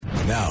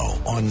Now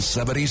on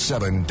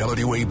 77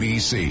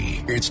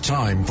 WABC, it's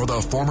time for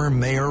the former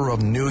mayor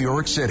of New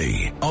York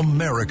City,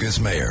 America's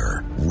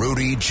mayor,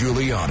 Rudy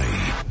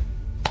Giuliani.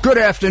 Good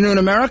afternoon,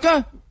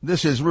 America.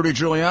 This is Rudy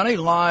Giuliani,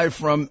 live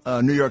from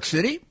New York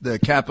City, the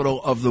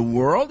capital of the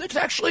world. It's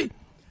actually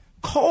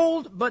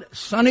cold but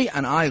sunny,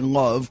 and I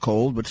love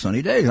cold but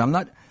sunny days. I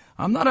like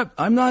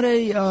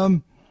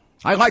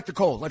the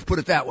cold, let's put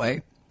it that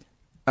way,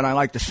 and I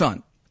like the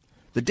sun.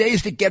 The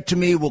days that get to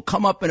me will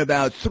come up in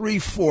about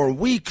 3-4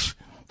 weeks,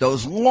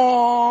 those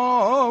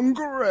long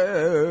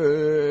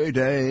gray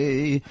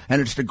day.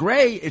 And it's the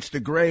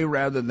gray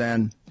rather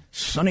than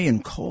sunny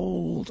and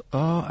cold.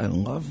 Oh, I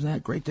love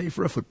that. Great day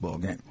for a football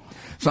game.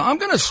 So I'm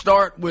going to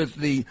start with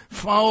the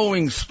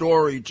following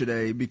story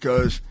today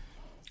because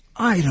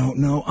I don't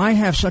know. I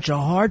have such a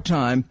hard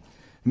time.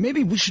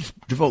 Maybe we should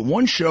devote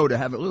one show to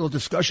have a little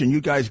discussion.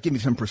 You guys give me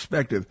some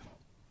perspective.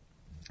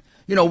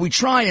 You know, we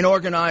try in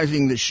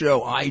organizing the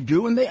show. I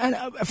do, and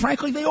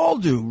frankly, they all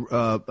do.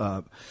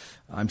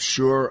 I'm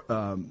sure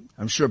Bo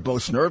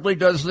Snerdley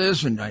does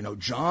this, and I know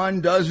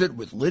John does it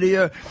with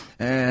Lydia,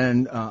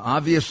 and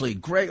obviously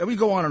Greg. We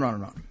go on and on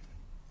and on.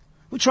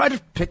 We try to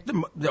pick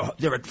them.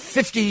 There are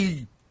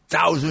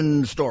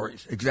 50,000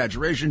 stories.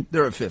 Exaggeration.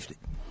 There are 50.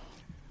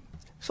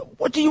 So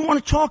what do you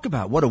want to talk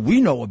about? What do we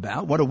know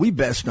about? What are we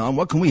best on?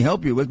 What can we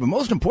help you with? But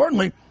most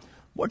importantly,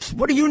 what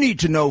do you need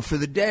to know for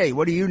the day?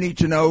 What do you need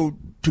to know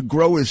to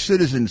grow as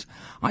citizens?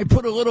 I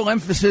put a little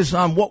emphasis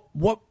on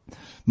what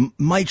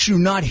might you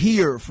not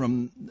hear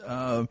from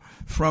the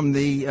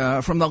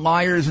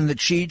liars and the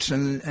cheats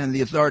and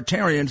the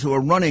authoritarians who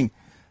are running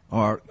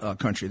our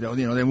country.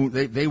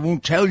 They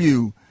won't tell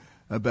you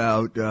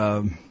about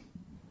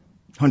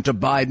Hunter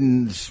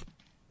Biden's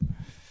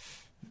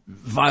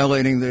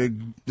violating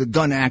the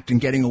Gun Act and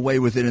getting away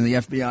with it, and the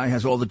FBI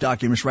has all the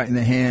documents right in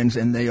their hands,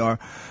 and they are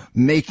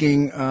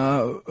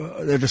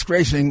they're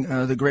disgracing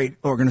the great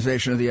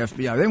organization of the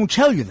FBI. They won't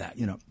tell you that,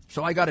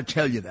 So I got to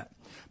tell you that.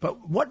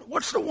 But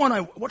what's the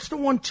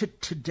one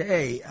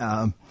today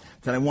that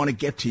I want to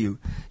get to you?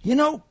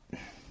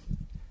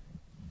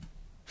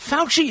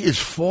 Fauci is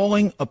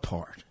falling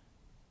apart.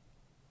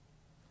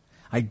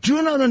 I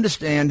do not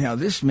understand how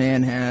this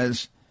man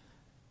has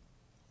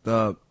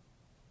the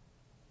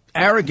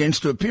arrogance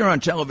to appear on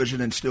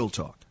television and still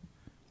talk.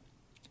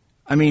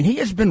 I mean, he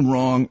has been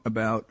wrong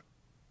about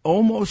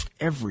almost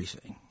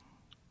everything.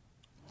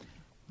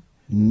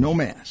 No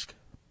mask.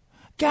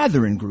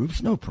 Gather in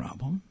groups, no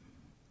problem.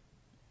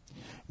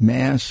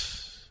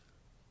 Masks,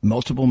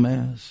 multiple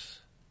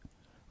masks,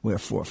 wear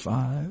 4 or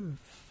 5.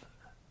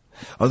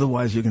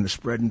 Otherwise, you're going to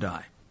spread and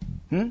die.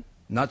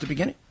 Not the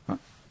beginning?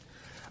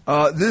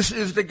 Huh? This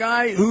is the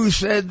guy who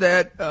said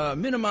that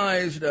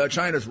minimized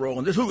China's role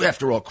in this, who,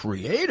 after all,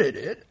 created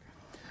it,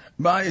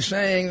 by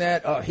saying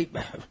that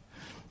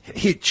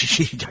he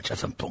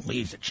doesn't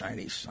believe that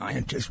Chinese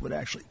scientists would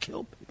actually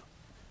kill people.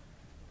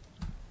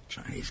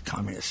 Chinese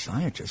communist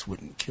scientists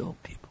wouldn't kill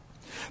people.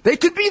 They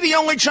could be the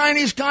only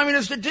Chinese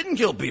communists that didn't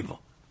kill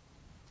people.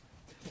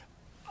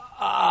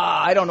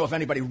 I don't know if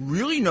anybody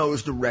really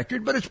knows the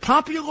record, but it's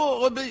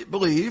popular to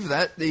believe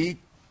that the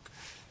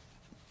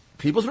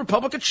People's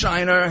Republic of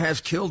China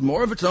has killed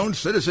more of its own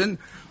citizens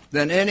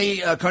than any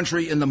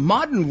country in the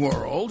modern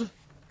world.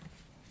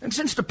 And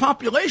since the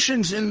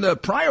populations in the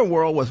prior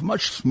world was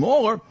much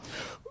smaller,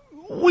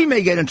 we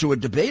may get into a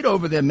debate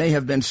over there may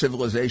have been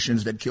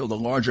civilizations that killed a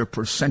larger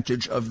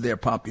percentage of their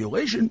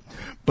population,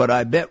 but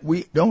I bet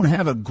we don't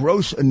have a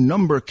gross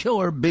number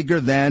killer bigger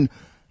than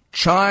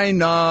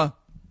China.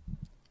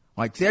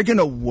 Like, they're going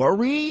to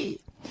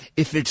worry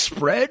if it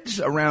spreads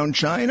around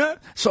China,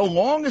 so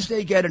long as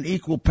they get an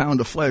equal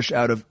pound of flesh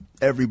out of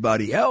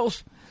everybody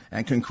else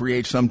and can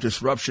create some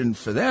disruption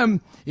for them,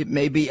 it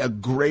may be a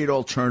great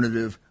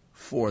alternative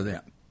for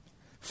them.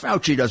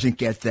 Fauci doesn't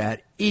get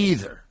that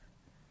either.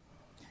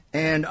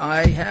 And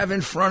I have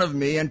in front of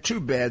me, and too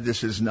bad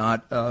this is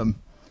not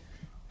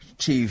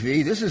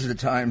TV. This is the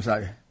times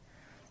I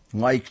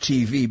like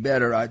TV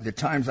better. The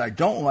times I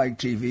don't like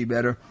TV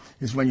better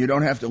is when you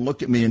don't have to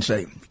look at me and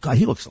say, God,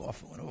 he looks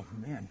awful. Oh,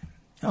 man.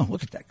 Oh,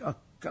 look at that. Oh,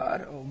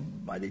 God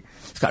almighty.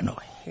 He's got no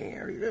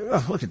hair.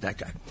 Oh, look at that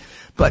guy.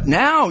 But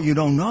now you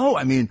don't know.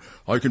 I mean,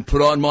 I can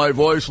put on my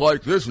voice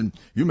like this, and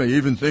you may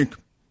even think,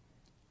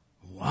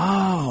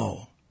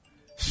 wow,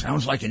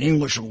 sounds like an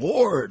English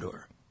lord,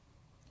 or,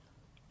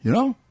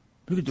 you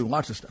could do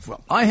lots of stuff.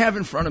 Well, I have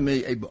in front of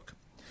me a book,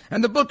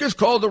 and the book is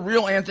called The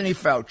Real Anthony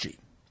Fauci.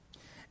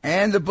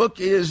 And the book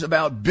is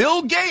about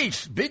Bill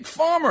Gates, Big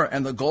Pharma,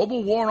 and the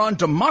global war on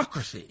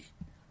democracy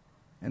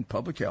and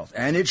public health.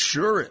 And it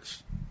sure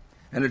is.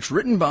 And it's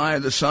written by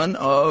the son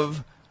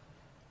of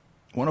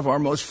one of our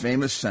most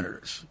famous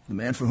senators, the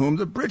man for whom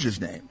the bridge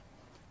is named,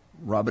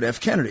 Robert F.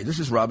 Kennedy. This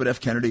is Robert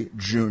F. Kennedy,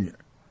 Jr.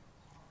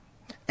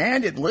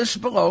 And it lists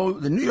below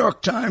the New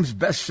York Times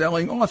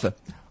best-selling author,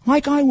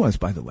 like I was,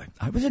 by the way.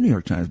 I was a New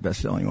York Times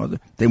best-selling author.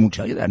 They won't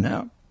tell you that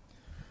now.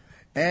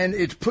 And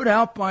it's put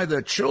out by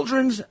the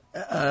Children's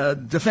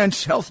Health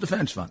Defense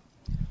Fund.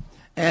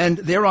 And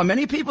there are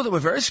many people that were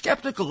very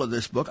skeptical of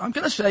this book. I'm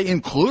going to say,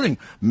 including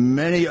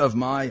many of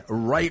my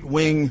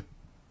right-wing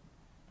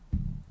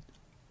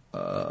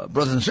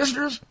brothers and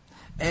sisters,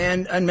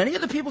 and many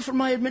of the people from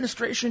my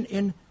administration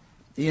in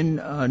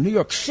New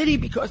York City,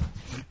 because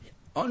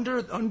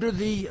under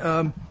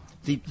the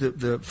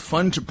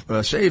fund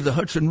to save the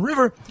Hudson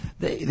River,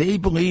 they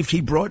believed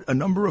he brought a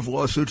number of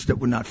lawsuits that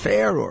were not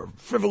fair or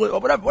frivolous or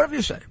whatever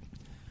you say.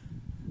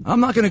 I'm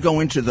not going to go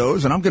into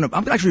those, and I'm going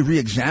to actually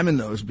re-examine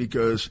those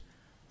because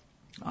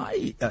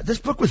this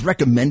book was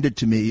recommended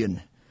to me,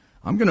 and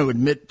I'm going to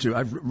admit to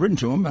I've written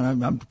to him,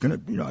 and I'm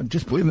going to I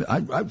just believe it.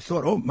 I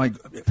thought, oh my,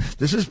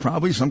 this is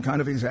probably some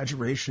kind of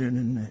exaggeration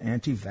and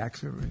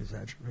anti-vaxxer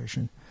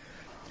exaggeration.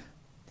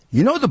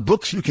 You know the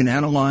books you can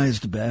analyze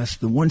the best,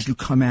 the ones you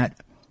come at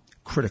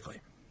critically.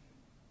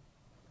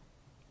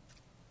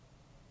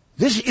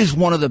 This is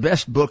one of the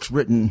best books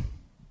written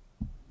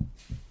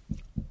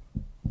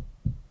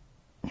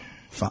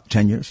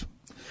 10 years.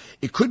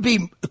 It could be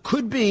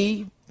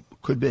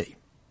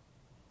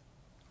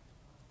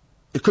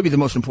the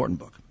most important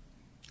book.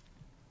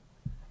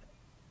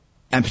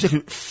 And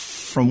particularly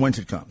from whence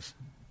it comes.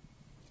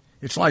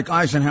 It's like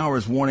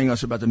Eisenhower's warning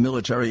us about the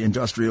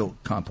military-industrial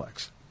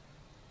complex.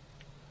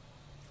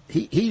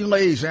 He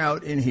lays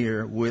out in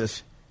here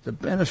with the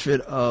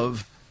benefit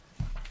of,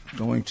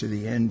 going to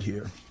the end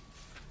here,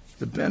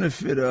 the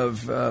benefit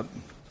of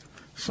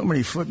so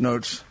many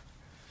footnotes,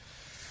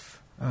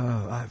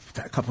 a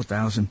couple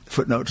thousand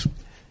footnotes,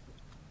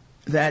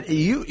 that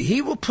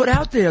he will put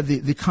out there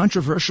the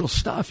controversial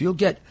stuff. You'll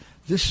get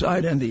this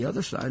side and the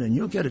other side, and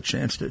you'll get a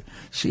chance to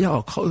see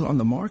how close on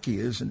the mark he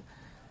is. And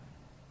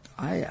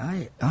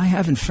I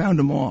haven't found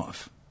him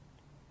off.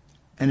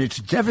 And it's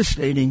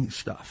devastating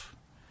stuff.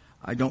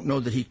 I don't know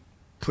that he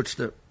puts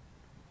the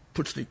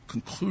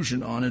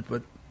conclusion on it,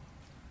 but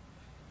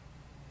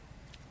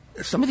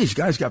some of these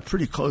guys got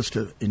pretty close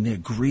to, in their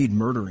greed,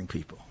 murdering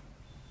people.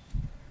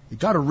 You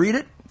got to read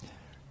it.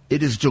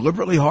 It is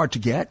deliberately hard to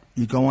get.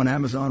 You go on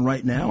Amazon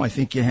right now. I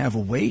think you have a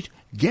wait.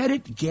 Get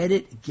it, get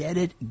it, get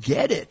it,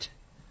 get it.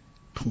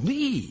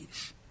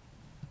 Please.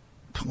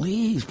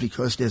 Please,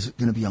 because there's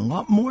going to be a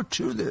lot more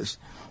to this.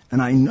 And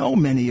I know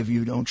many of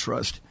you don't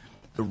trust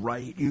the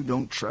right. You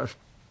don't trust,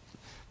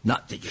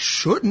 not that you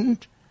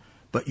shouldn't,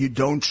 but you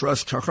don't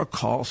trust Tucker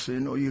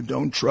Carlson, or you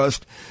don't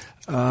trust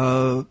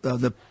Greg,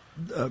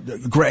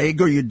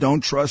 or you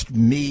don't trust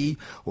me,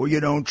 or you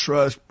don't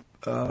trust,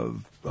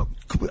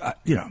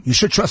 you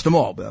should trust them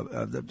all.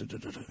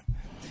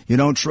 You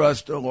don't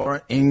trust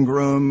Laura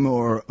Ingraham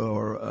or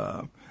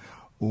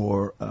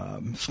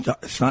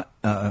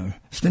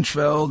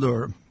Stinchfeld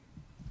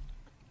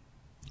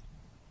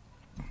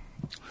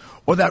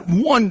or that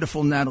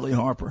wonderful Natalie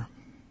Harper.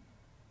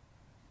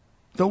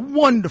 The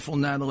wonderful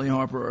Natalie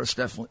Harper or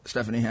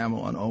Stephanie Hamill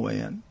on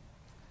OAN.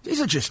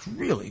 These are just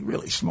really,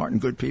 really smart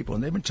and good people,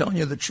 and they've been telling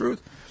you the truth.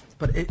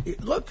 But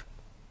look,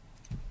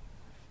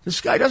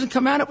 this guy doesn't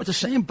come at it with the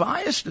same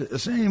bias, the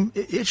same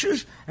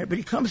issues, but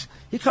he comes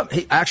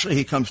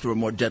to a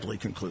more deadly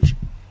conclusion.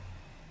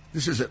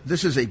 This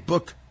is a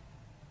book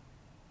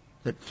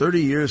that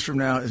 30 years from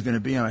now is going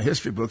to be on our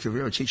history books, if we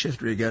ever teach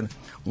history again,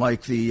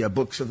 like the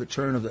books of the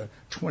turn of the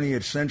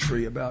 20th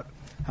century about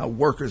how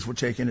workers were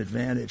taken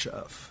advantage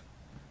of.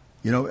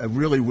 You know, it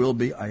really will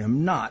be. I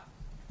am not.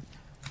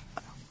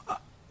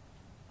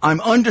 I'm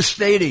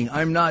understating.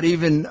 I'm not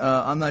even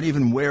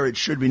where it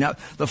should be now.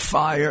 The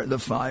fire.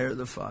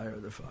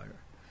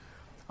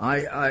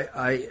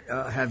 I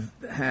have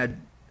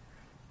had,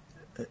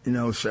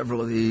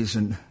 several of these,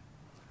 and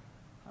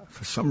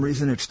for some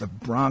reason it's the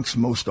Bronx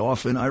most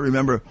often. I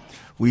remember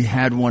we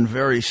had one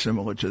very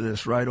similar to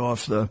this right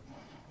off the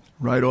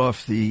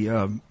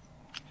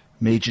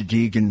Major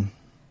Deegan,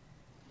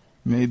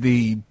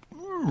 maybe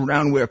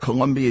around where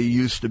Columbia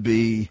used to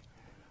be,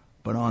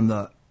 but on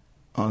the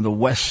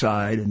west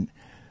side, and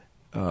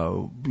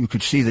you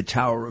could see the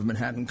tower of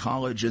Manhattan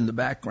College in the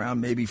background,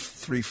 maybe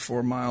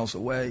 3-4 miles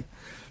away,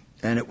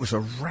 and it was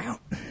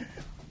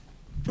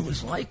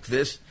like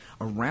this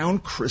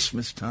around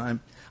Christmas time.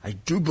 I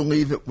do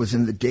believe it was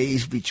in the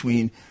days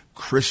between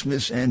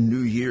Christmas and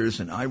New Year's,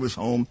 and I was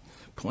home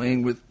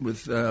playing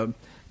with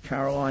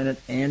Caroline and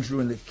Andrew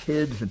and the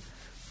kids, and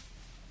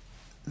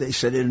they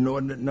said an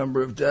inordinate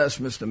number of deaths,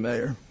 Mr.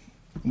 Mayor.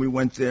 We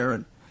went there,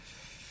 and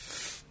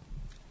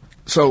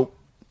so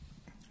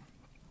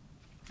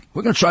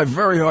we're going to try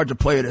very hard to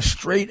play it as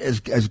straight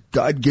as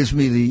God gives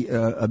me the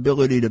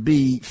ability to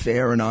be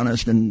fair and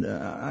honest, and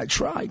I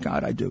try.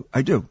 God, I do.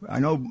 I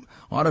know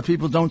a lot of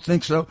people don't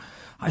think so.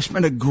 I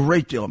spend a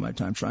great deal of my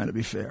time trying to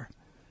be fair,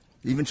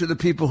 even to the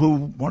people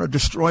who want to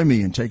destroy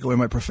me and take away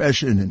my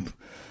profession and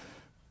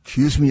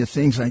accuse me of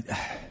things I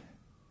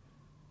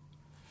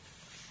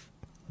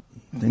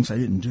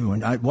didn't do.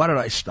 And why did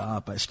I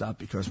stop? I stopped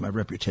because my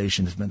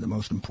reputation has been the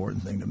most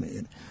important thing to me.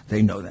 And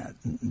they know that.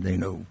 They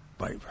know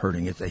by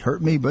hurting it, they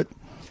hurt me, but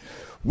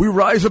we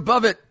rise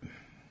above it.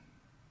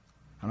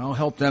 And I'll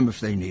help them if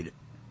they need it.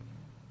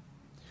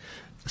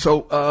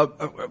 So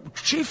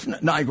Chief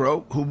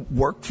Nigro, who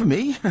worked for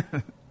me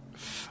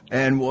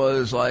and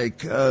was like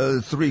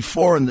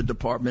 3-4 in the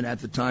department at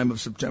the time of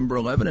September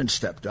 11 and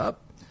stepped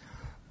up,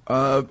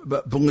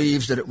 but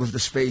believes that it was the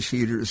space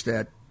heaters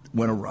that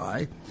went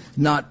awry.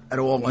 Not at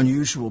all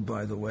unusual,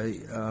 by the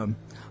way.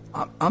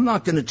 I'm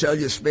not going to tell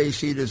you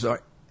space heaters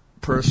are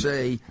per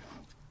se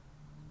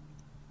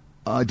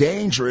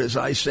dangerous.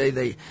 I say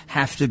they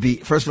have to be.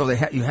 First of all,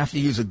 you have to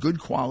use a good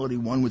quality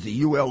one with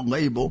the UL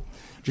label.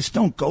 Just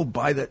don't go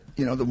buy the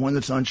one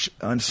that's on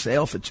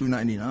sale for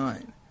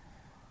 $2.99.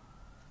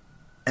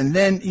 And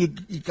then you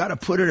got to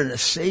put it in a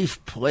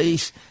safe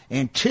place.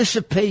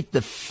 Anticipate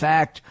the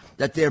fact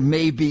that there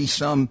may be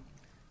some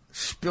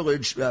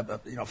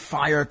spillage,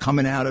 fire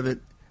coming out of it.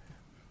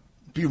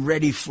 Be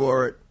ready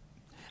for it.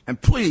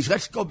 And please,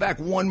 let's go back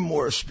one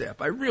more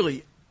step. I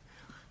really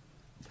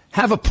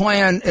have a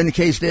plan in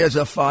case there's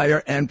a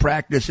fire and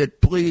practice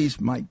it.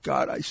 Please, my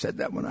God, I said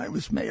that when I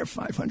was mayor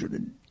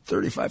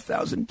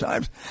 535,000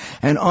 times.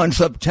 And on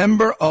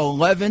September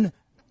 11,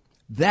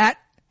 that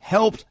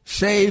helped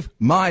save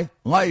my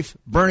life,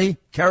 Bernie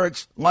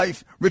Kerik's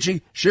life,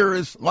 Richie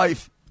Shearer's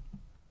life.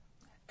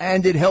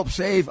 And it helped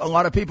save a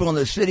lot of people in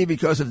the city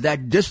because of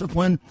that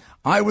discipline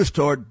I was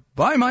taught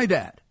by my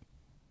dad.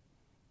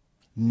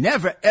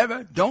 Never,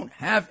 ever don't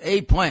have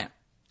a plan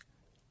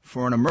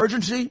for an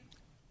emergency.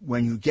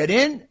 When you get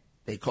in,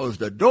 they close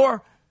the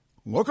door,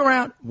 look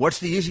around. What's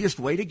the easiest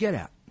way to get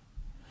out?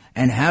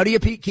 And how do you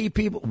keep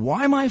people?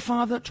 Why my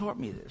father taught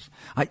me this.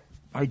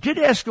 I did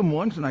ask him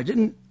once, and I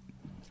didn't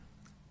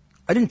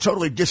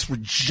totally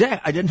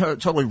reject,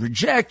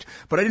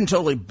 but I didn't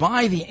totally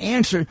buy the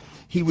answer.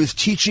 He was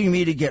teaching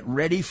me to get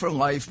ready for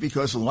life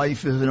because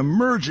life is an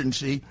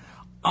emergency.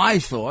 I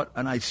thought,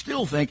 and I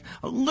still think,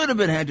 a little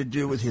bit had to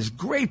do with his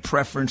great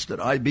preference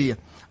that I be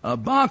a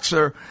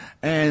boxer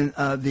and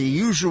the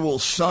usual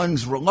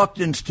son's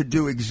reluctance to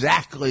do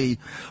exactly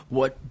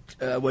what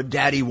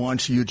Daddy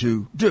wants you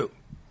to do.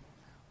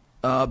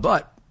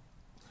 But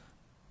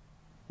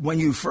when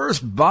you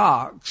first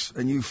box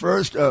and you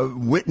first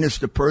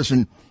witnessed a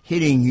person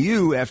hitting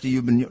you after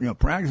you've been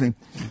practicing,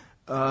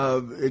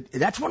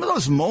 that's one of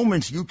those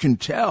moments you can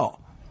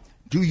tell.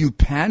 Do you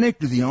panic?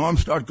 Do the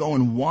arms start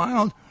going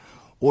wild?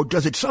 Or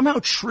does it somehow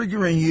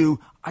trigger in you,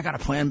 I got to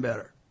plan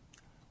better?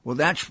 Well,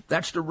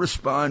 that's the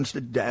response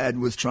that Dad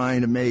was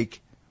trying to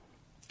make.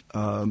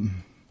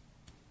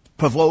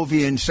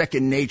 Pavlovian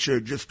second nature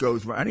just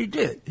goes right. And he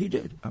did.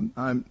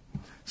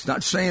 It's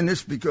not saying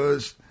this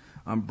because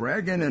I'm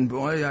bragging, and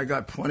boy, I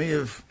got plenty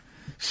of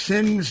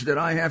sins that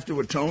I have to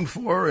atone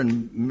for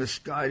and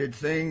misguided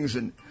things.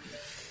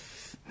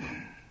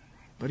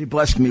 But he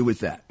blessed me with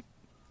that.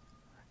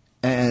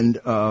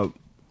 And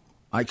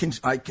I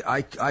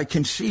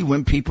can see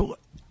when people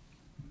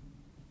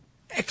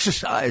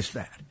exercise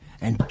that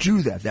and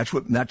do that.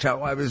 That's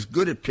how I was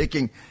good at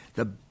picking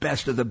the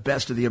best of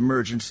the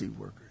emergency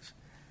workers.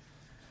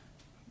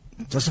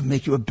 It doesn't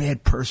make you a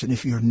bad person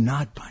if you're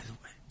not, by the way.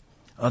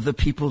 Other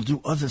people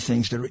do other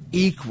things that are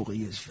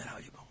equally as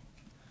valuable.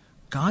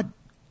 God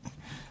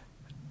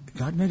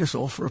made us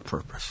all for a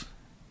purpose.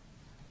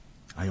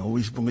 I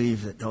always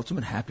believe that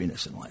ultimate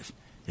happiness in life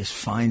is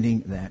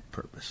finding that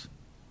purpose.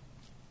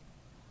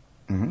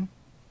 Mm-hmm.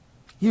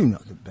 You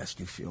know the best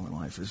you feel in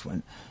life is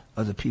when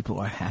other people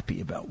are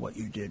happy about what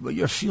you did. Well,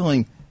 you're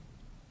feeling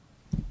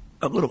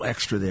a little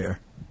extra there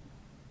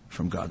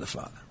from God the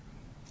Father.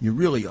 You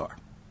really are.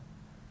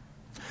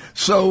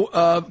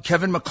 So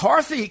Kevin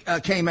McCarthy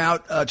came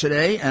out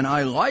today, and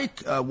I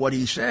like what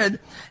he said,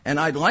 and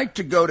I'd like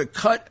to go to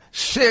cut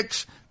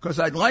 6 because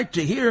I'd like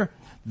to hear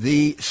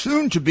the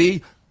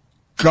soon-to-be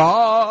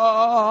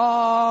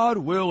God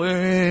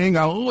willing,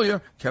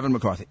 hallelujah, Kevin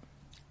McCarthy.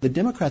 The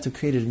Democrats have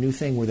created a new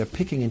thing where they're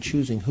picking and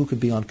choosing who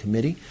could be on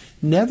committee.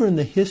 Never in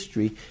the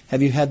history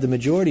have you had the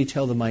majority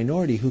tell the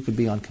minority who could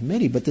be on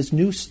committee, but this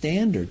new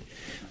standard,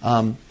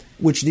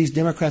 which these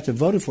Democrats have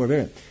voted for,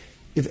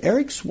 if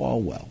Eric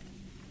Swalwell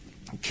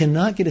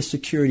cannot get a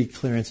security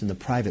clearance in the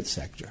private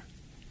sector,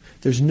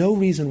 there's no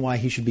reason why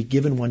he should be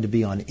given one to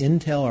be on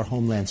Intel or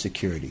Homeland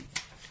Security.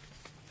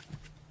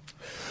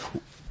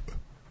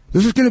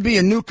 This is going to be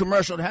a new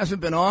commercial. It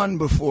hasn't been on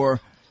before.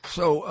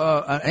 So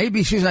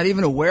ABC's not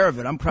even aware of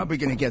it. I'm probably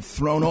going to get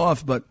thrown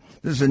off, but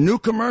there's a new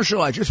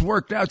commercial I just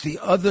worked out the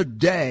other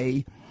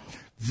day.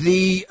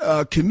 The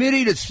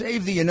Committee to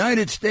Save the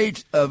United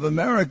States of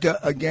America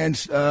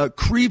Against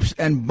Creeps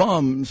and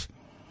Bums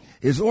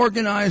is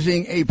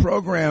organizing a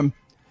program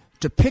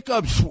to pick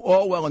up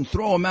Swalwell and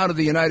throw him out of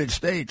the United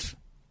States.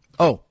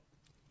 Oh,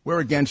 we're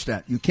against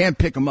that. You can't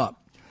pick him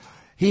up.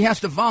 He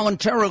has to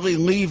voluntarily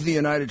leave the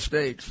United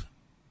States.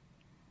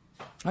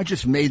 I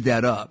just made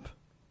that up.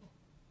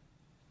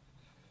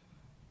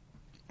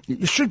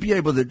 You should be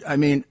able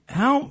to,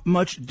 how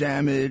much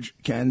damage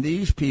can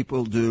these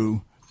people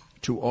do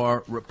to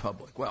our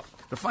republic? Well,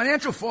 the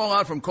financial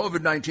fallout from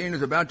COVID-19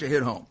 is about to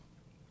hit home.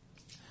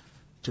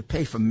 To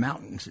pay for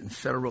mountains in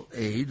federal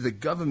aid, the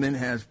government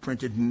has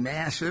printed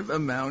massive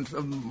amounts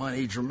of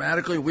money,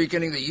 dramatically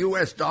weakening the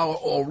U.S. dollar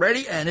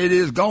already, and it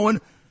is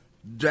going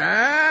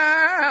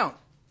down.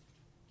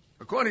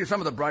 According to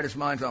some of the brightest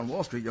minds on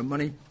Wall Street, your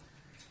money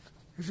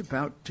is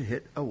about to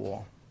hit a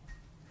wall.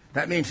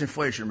 That means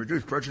inflation,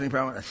 reduced purchasing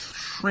power, and a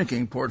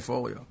shrinking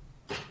portfolio.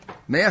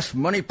 Mass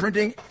money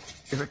printing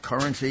is a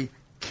currency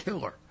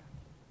killer,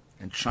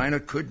 and China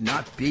could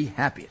not be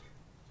happier.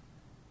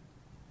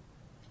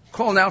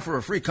 Call now for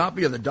a free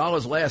copy of The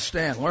Dollar's Last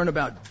Stand. Learn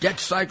about debt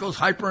cycles,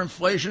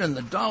 hyperinflation, and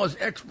the dollar's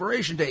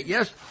expiration date.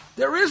 Yes,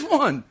 there is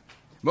one.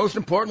 Most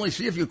importantly,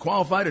 see if you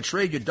qualify to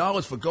trade your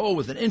dollars for gold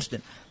with an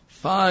instant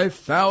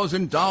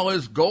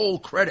 $5,000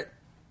 gold credit.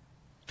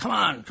 Come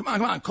on.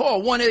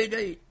 Call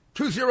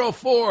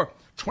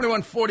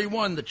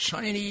 1-888-204-2141. The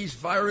Chinese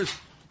virus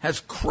has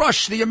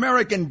crushed the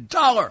American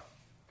dollar.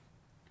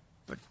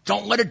 But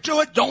don't let it do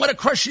it. Don't let it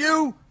crush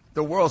you.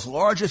 The world's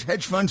largest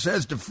hedge fund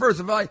says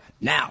diversify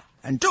now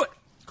and do it.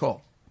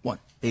 Call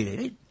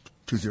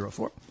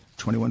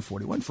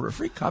 1-888-204-2141 for a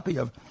free copy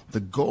of The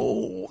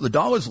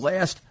Dollar's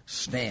Last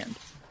Stand.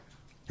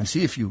 And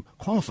see if you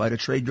qualify to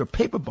trade your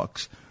paper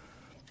bucks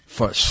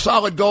for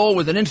solid gold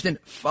with an instant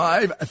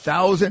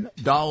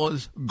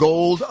 $5,000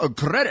 gold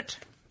credit.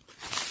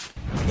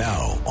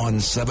 Now on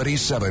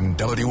 77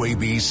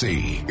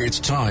 WABC, it's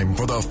time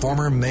for the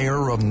former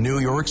mayor of New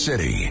York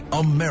City,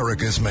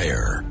 America's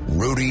Mayor,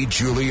 Rudy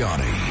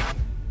Giuliani.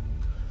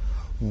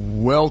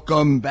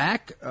 Welcome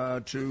back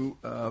to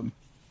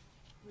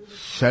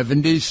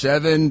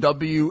 77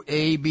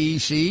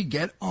 WABC.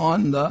 Get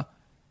on the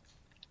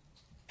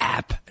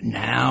app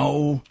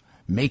now.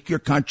 Make your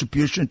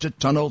contribution to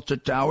Tunnel to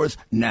Towers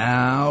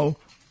now.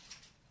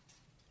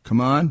 Come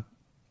on.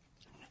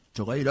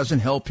 Delay doesn't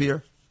help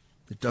here.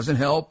 It doesn't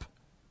help.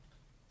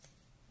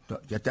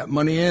 Get that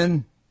money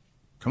in.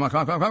 Come on.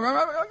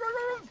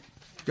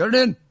 Get it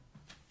in.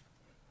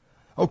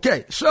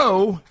 Okay,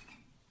 so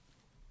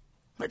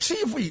let's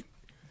see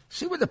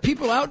what the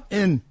people out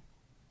in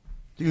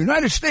the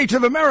United States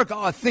of America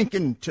are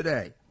thinking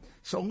today.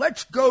 So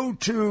let's go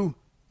to,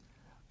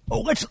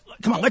 let's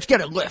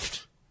get a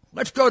lift.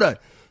 Let's go to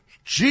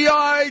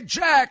G.I.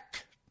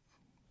 Jack.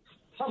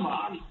 Come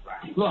on,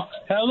 look.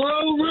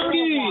 Hello,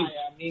 Rudy.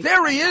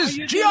 There he is,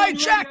 G.I.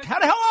 Jack. How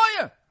the hell are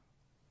you?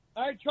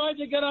 I tried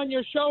to get on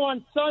your show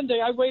on Sunday.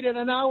 I waited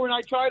an hour, and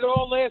I tried it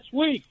all last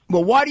week.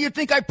 Well, why do you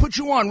think I put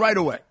you on right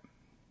away?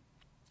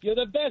 You're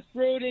the best,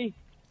 Rudy.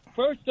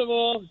 First of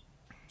all,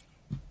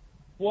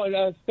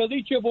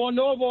 felice buon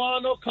nuovo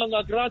anno con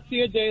la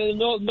grazia del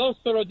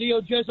nostro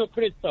Dio Gesù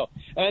Cristo.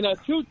 And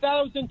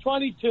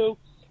 2022,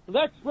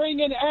 let's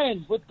bring an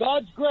end, with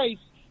God's grace,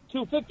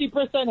 to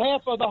 50%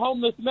 half of the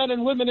homeless men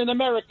and women in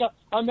America,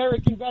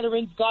 American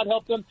veterans, God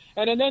help them,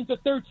 and an end to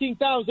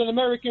 13,000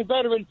 American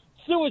veteran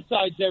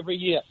suicides every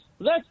year.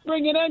 Let's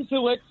bring an end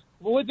to it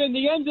within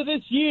the end of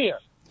this year.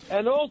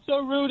 And also,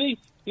 Rudy,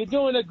 you're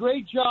doing a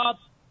great job.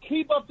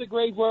 Keep up the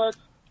great work.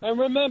 And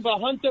remember,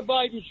 Hunter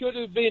Biden should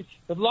have been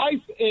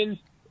life in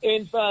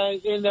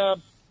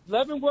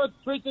Leavenworth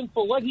prison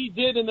for what he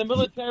did in the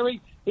military.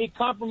 He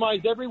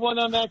compromised everyone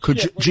on that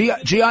ship.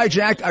 G.I.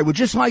 Jack, I would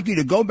just like you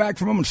to go back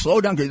for a moment,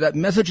 slow down, because that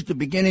message at the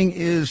beginning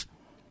is...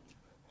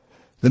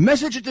 The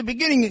message at the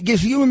beginning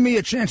gives you and me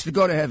a chance to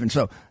go to heaven.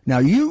 So now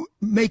you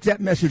make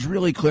that message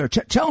really clear.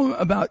 Tell them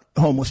about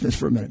homelessness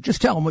for a minute.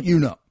 Just tell them what you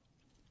know.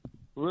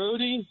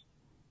 Rudy,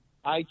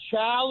 I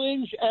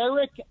challenge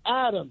Eric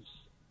Adams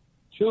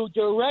to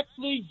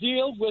directly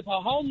deal with the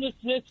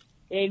homelessness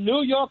in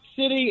New York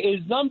City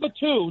is number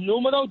two,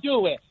 numero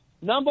due.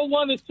 Number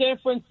one is San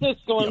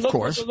Francisco, and look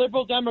what the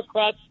liberal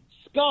Democrats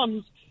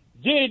scums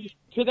did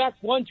to that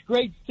once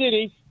great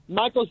city.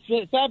 Michael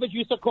Savage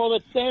used to call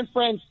it San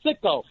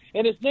Francisco,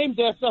 and it's named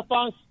after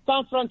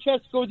San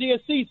Francesco di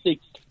Assisi,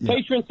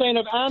 patron saint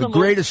of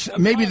animals.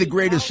 Maybe the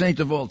greatest saint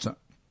of all time.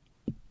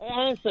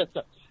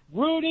 Ancestor.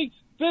 Rudy,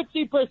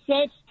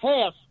 50%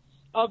 half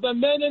of the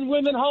men and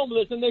women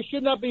homeless, and there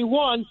should not be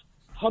one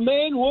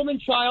man, woman,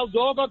 child,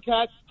 dog, or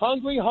cat,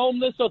 hungry,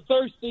 homeless, or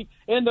thirsty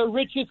in the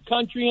richest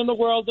country in the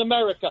world,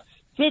 America.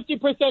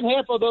 50%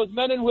 half of those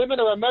men and women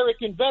are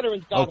American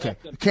veterans. Okay,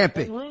 can't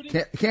be.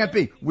 Can't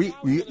be.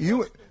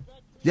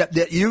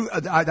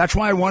 That's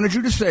why I wanted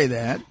you to say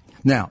that.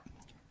 Now,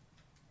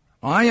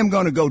 I am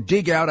going to go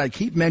dig out. I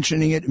keep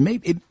mentioning it.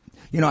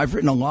 I've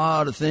written a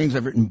lot of things.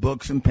 I've written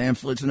books and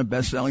pamphlets and a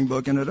best-selling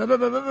book, and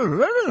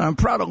I'm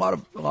proud of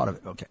a lot of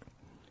it. Okay.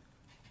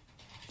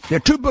 There are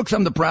two books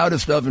I'm the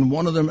proudest of, and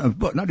one of them,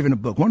 not even a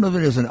book, one of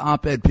them is an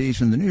op-ed piece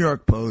in the New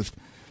York Post,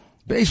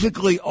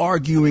 basically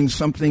arguing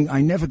something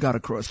I never got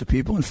across to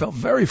people and felt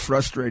very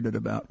frustrated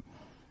about.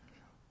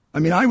 I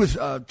mean, I was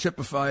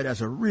typified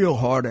as a real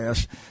hard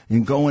ass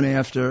in going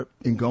after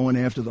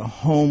the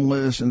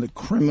homeless and the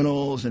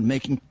criminals and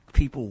making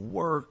people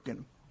work.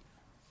 And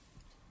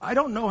I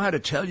don't know how to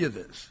tell you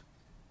this.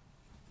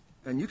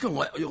 And you can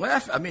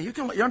laugh at me.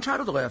 You're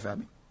entitled to laugh at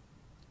me.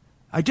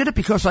 I did it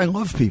because I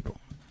love people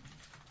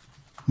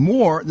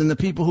more than the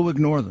people who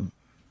ignore them.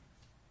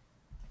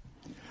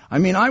 I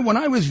mean, when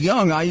I was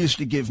young, I used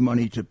to give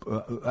money to.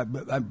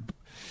 I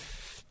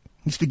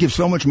used to give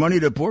so much money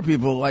to poor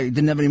people, I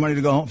didn't have any money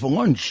to go home for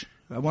lunch.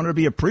 I wanted to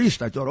be a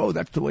priest. I thought,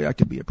 that's the way I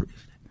could be a priest.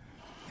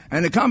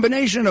 And the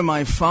combination of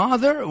my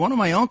father, one of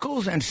my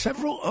uncles, and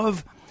several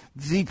of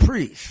the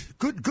priests,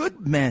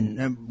 good men,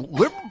 and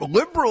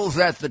liberals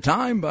at the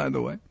time, by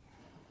the way,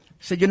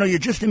 said, you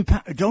just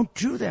don't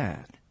do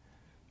that.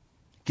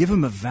 Give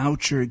them a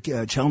voucher,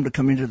 tell them to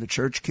come into the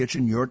church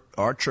kitchen,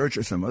 our church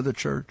or some other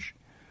church.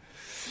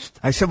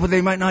 I said, well,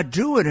 they might not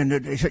do it.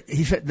 And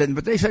he said,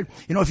 but they said,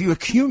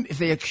 if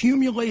they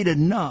accumulate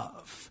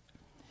enough,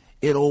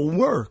 it'll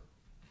work.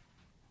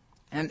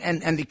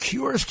 And the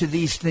cures to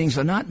these things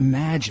are not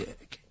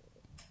magic.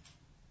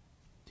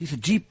 These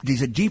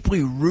are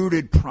deeply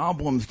rooted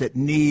problems that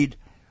need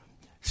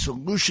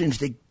solutions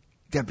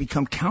that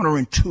become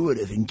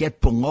counterintuitive and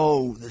get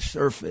below the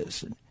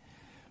surface. And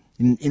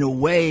in a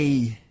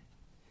way,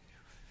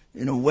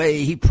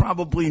 he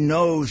probably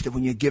knows that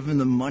when you give him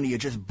the money, you're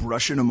just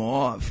brushing him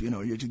off.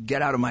 You just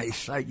get out of my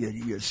sight.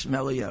 You're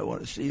smelly. I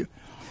want to see you.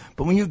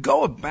 But when you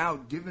go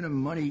about giving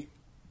him money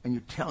and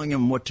you're telling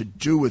him what to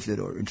do with it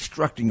or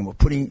instructing him or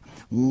putting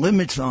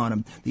limits on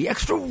him, the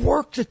extra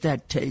work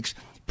that takes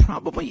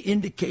probably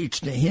indicates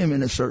to him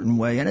in a certain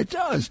way, and it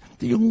does,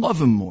 that you love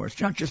him more. It's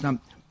not just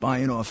I'm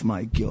buying off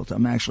my guilt.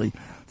 I'm actually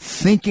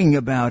thinking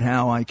about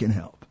how I can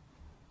help.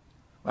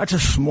 That's a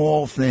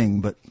small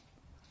thing, but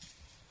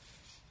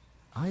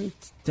I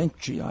think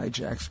G.I.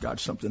 Jack's got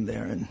something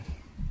there, and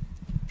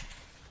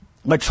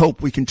let's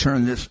hope we can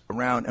turn this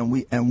around. And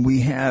we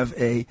have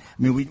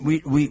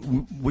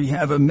we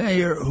have a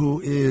mayor who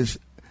is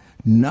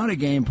not a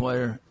game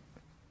player,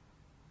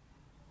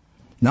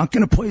 not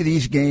going to play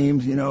these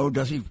games.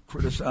 Does he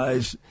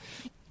criticize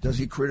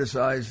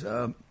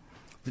the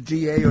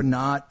DA or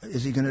not?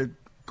 Is he going to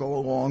go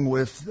along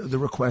with the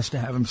request to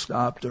have him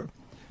stopped? Or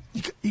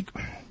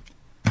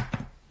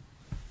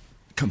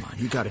come on,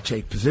 you got to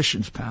take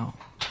positions, pal.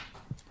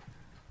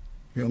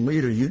 You're a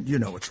leader. You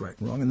know what's right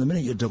and wrong. And the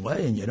minute you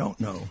delay and you don't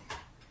know,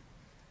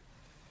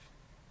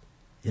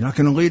 you're not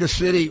going to lead a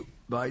city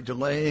by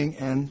delaying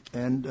and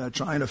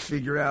trying to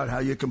figure out how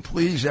you can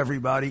please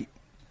everybody.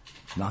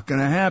 Not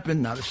going to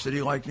happen. Not a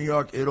city like New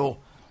York.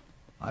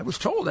 I was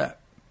told that.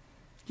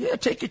 Yeah,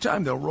 take your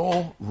time. They'll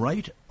roll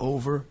right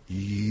over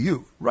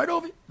you.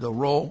 They'll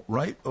roll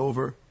right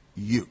over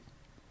you.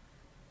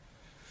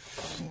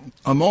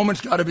 A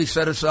moment's got to be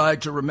set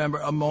aside to remember,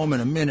 a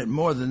moment, a minute,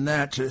 more than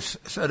that, to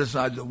set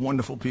aside the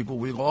wonderful people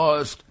we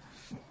lost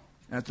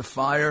at the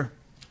fire.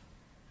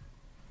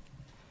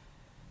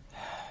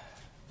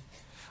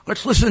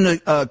 Let's listen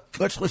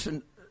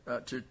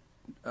to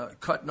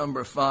cut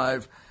number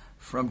 5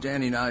 from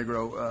Danny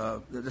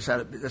Nigro.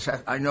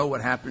 I know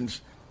what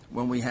happens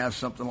when we have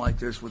something like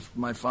this with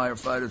my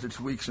firefighters. It's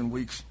weeks and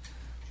weeks.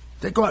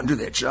 They go out and do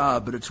their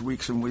job, but it's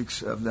weeks and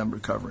weeks of them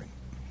recovering.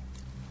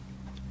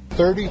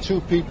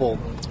 32 people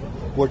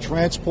were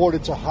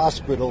transported to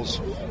hospitals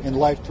in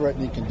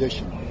life-threatening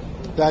condition.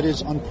 That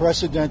is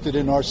unprecedented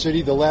in our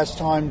city. The last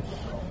time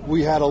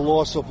we had a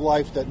loss of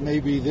life that may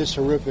be this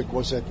horrific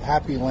was at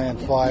Happy Land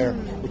Fire,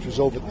 which was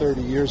over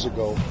 30 years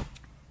ago.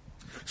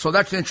 So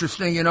that's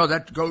interesting.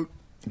 That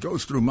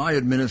goes through my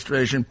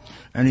administration,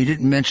 and he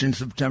didn't mention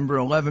September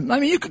 11th. I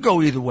mean, you could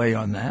go either way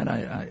on that.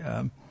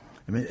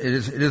 It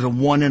is a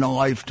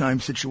one-in-a-lifetime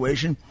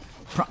situation.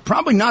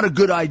 Probably not a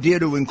good idea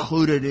to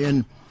include it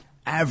in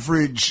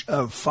average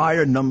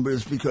fire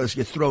numbers because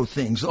you throw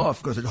things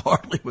off, because it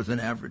hardly was an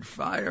average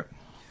fire.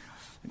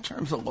 In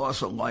terms of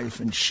loss of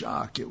life and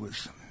shock, it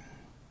was...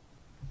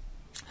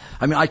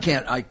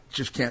 I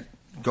just can't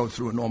go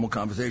through a normal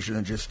conversation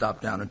and just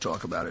stop down and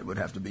talk about it. It would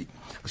have to be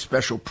a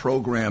special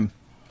program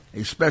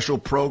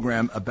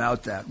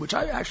about that, which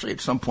I actually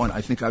at some point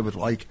I think I would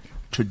like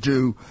to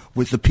do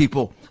with the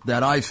people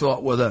that I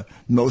thought were the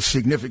most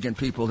significant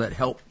people that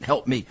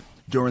helped me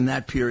during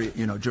that period,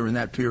 during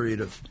that period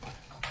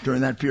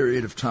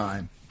of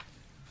time.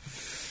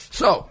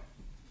 So,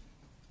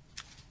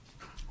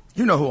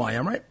 you know who I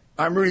am, right?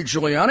 I'm Rudy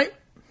Giuliani.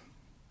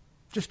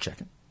 Just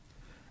checking.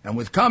 And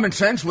with common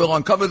sense, we'll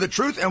uncover the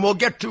truth and we'll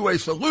get to a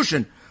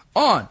solution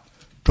on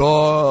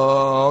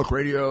Talk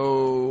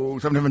Radio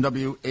 77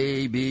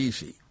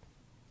 WABC.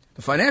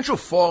 The financial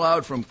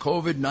fallout from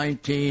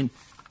COVID-19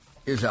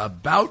 is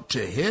about to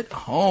hit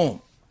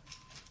home.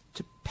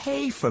 To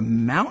pay for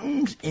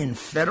mountains in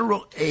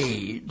federal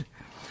aid,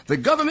 the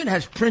government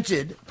has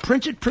printed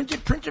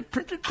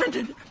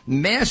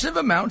massive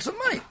amounts of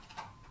money.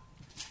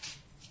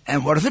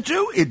 And what does it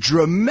do? It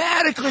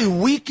dramatically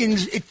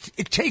weakens,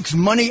 it takes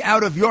money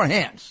out of your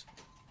hands.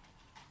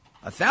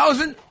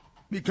 $1,000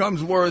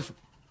 becomes worth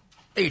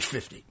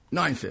 $850,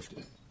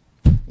 $950.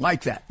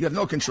 Like that. You have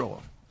no control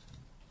of it.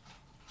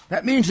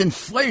 That means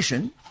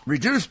inflation,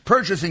 reduced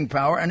purchasing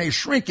power, and a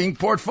shrinking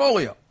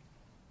portfolio.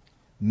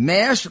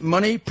 Mass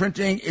money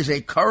printing is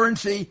a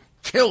currency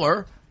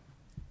killer,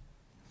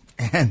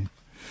 and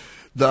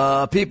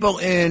the people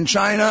in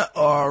China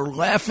are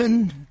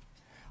laughing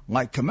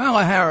like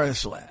Kamala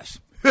Harris laughs.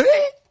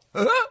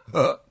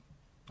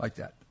 Like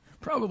that.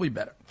 Probably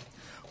better.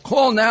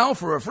 Call now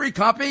for a free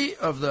copy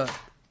of the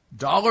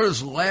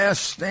Dollar's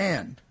Last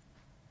Stand.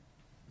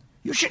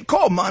 You should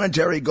call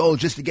Monetary Gold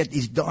just to get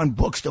these darn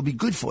books. They'll be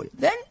good for you.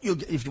 Then,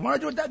 if you want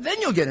to do it,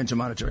 then you'll get into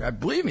monetary.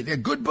 Believe me, they're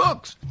good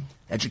books.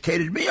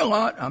 Educated me a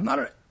lot. I'm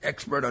not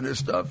expert on this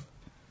stuff.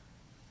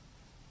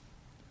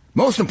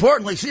 Most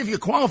importantly, see if you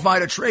qualify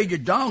to trade your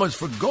dollars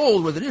for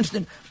gold with an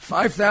instant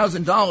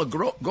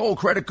 $5,000 gold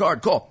credit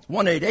card. Call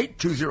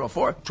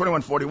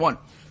 1-888-204-2141.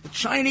 The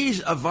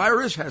Chinese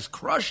virus has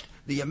crushed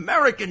the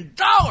American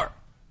dollar.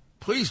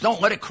 Please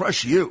don't let it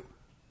crush you.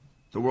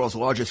 The world's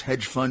largest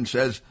hedge fund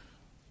says,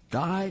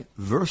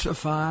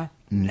 diversify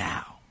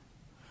now.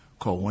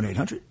 Call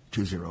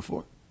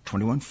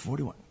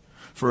 1-800-204-2141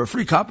 for a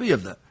free copy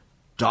of the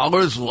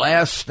Dollar's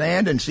Last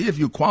Stand and see if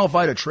you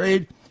qualify to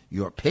trade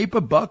your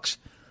paper bucks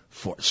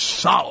for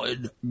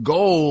solid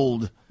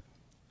gold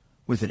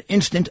with an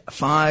instant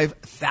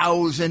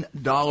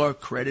 $5,000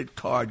 credit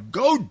card.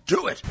 Go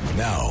do it.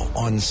 Now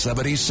on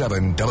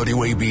 77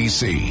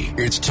 WABC,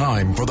 it's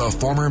time for the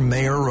former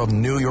mayor of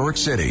New York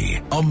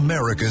City,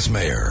 America's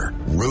mayor,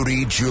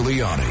 Rudy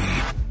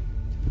Giuliani.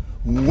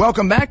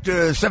 Welcome back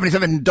to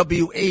 77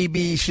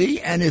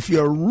 WABC, and if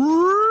you're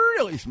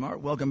really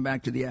smart, welcome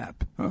back to the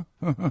app.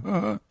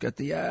 Get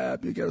the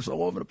app. You get us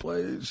all over the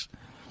place.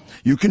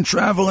 You can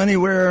travel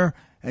anywhere,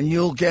 and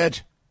you'll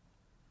get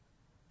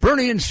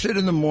Bernie and Sid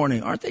in the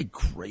morning. Aren't they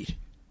great?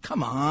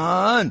 Come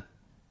on.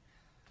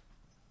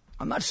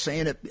 I'm not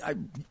saying it. I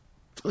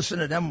listen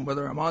to them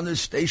whether I'm on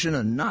this station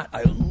or not.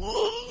 I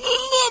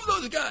love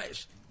those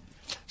guys.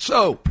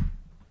 So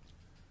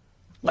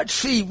let's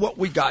see what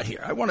we got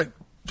here. I want to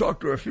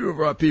talk to a few of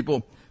our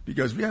people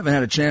because we haven't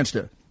had a chance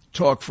to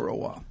talk for a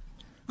while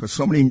because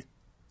so many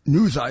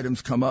news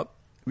items come up.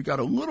 We got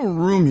a little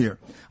room here.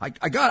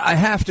 I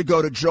have to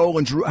go to Joel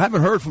and Drew. I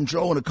haven't heard from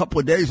Joel in a couple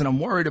of days, and I'm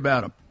worried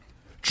about him.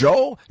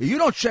 Joel, if you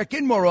don't check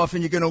in more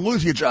often, you're going to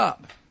lose your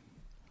job.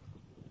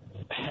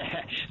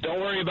 Don't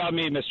worry about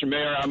me, Mr.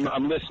 Mayor.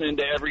 I'm listening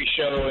to every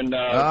show. And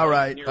all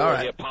right.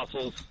 The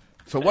Apostles.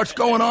 So what's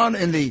going on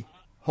in the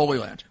Holy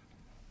Land?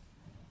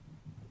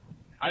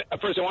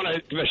 First, I want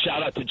to give a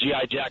shout-out to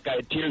G.I. Jack. I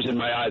had tears in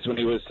my eyes when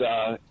he was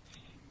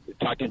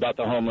talking about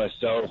the homeless.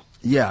 So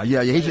yeah.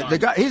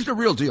 He's the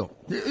real deal.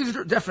 He's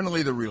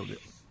definitely the real deal.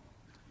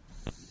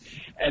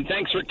 And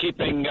thanks for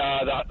keeping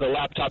the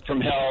laptop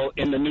from hell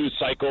in the news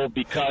cycle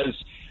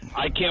because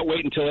I can't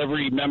wait until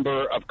every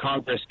member of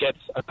Congress gets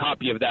a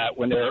copy of that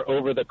when they're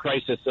over the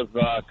crisis of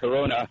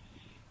Corona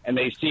and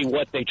they see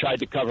what they tried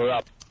to cover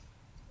up.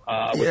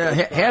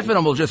 Half of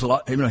them will just lie.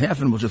 Half of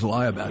them will just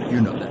lie about it.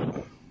 You know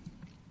that.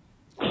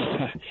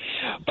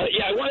 But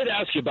yeah, I wanted to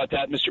ask you about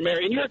that, Mr. Mayor.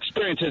 In your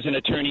experience as an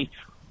attorney,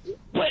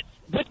 what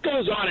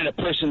goes on in a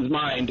person's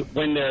mind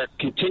when they're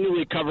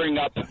continually covering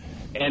up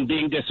and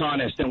being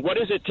dishonest, and what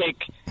does it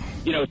take,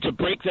 to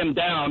break them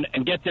down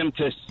and get them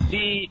to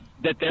see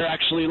that they're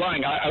actually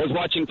lying? I was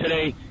watching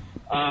today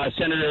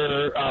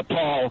Senator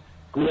Paul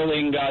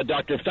grilling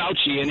Dr.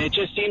 Fauci, and it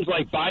just seems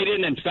like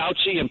Biden and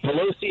Fauci and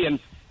Pelosi, and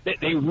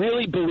they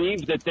really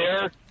believe that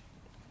they're,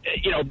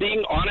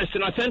 being honest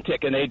and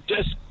authentic, and they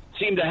just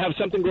seem to have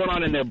something going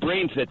on in their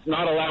brains that's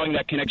not allowing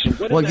that connection.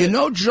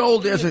 Well, Joel,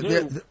 there's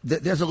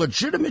a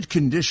legitimate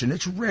condition.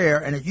 It's rare,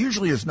 and it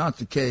usually is not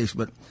the case,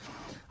 but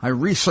I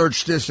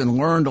researched this and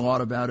learned a lot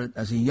about it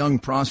as a young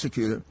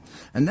prosecutor,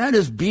 and that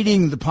is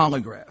beating the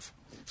polygraph.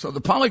 So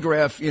the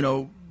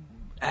polygraph,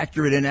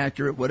 accurate,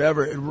 inaccurate,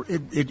 whatever,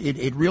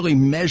 it really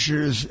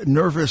measures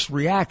nervous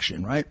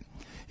reaction, right?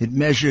 It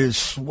measures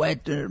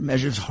sweat, and it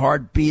measures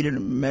heartbeat, and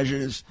it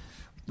measures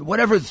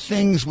whatever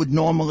things would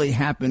normally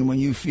happen when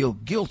you feel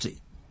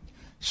guilty.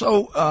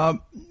 So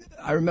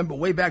I remember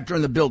way back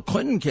during the Bill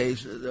Clinton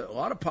case, a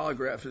lot of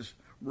polygraphists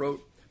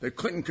wrote that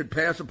Clinton could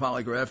pass a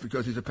polygraph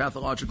because he's a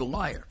pathological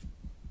liar.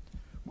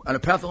 And a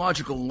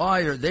pathological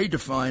liar, they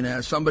define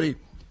as somebody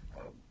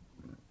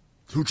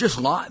who just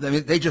lies. I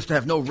mean, they just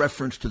have no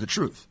reference to the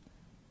truth.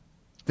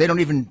 They don't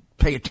even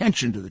pay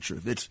attention to the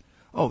truth. It's,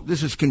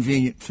 this is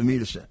convenient for me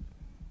to say.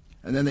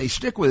 And then they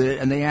stick with it,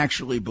 and they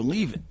actually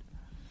believe it.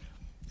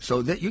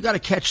 So that you got to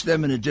catch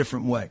them in a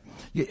different way.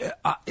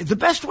 The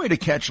best way to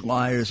catch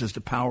liars is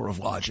the power of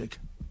logic.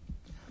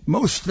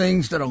 Most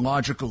things that are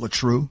logical are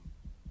true.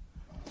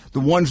 The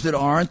ones that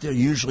aren't, they're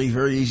usually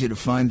very easy to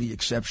find the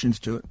exceptions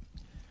to it.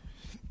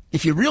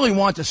 If you really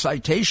want a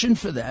citation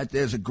for that,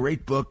 there's a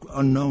great book,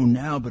 unknown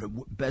now, but a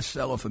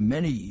bestseller for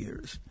many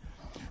years,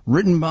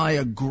 written by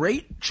a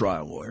great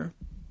trial lawyer,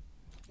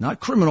 not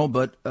criminal,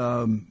 but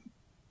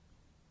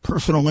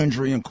personal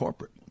injury and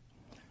corporate,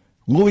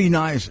 Louis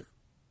Nizer.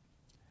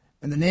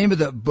 And the name of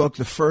the book,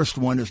 the first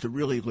one, is the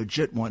really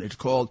legit one. It's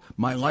called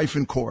My Life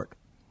in Court.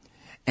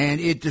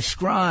 And it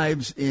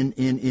describes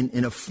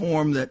in a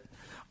form that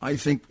I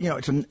think,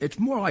 it's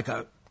more like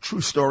a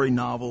true story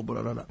novel,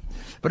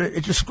 but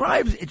it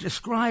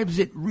describes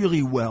it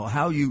really well,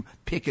 how you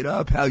pick it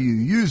up, how you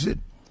use it,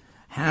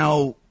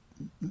 how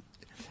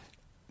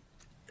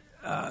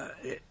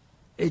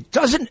you're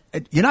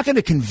not going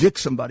to convict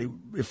somebody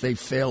if they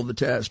fail the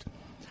test,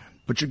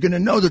 but you're going to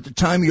know that the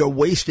time you're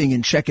wasting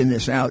in checking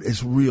this out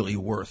is really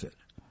worth it.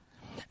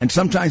 And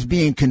sometimes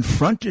being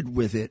confronted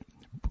with it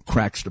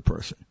cracks the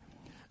person.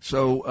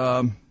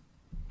 So,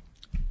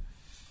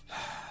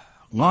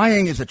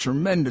 lying is a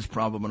tremendous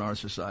problem in our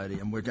society,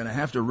 and we're going to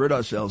have to rid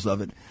ourselves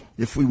of it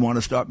if we want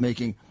to start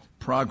making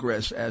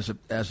progress as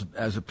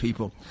a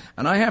people.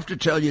 And I have to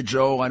tell you,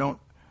 Joe,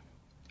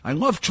 I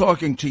love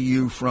talking to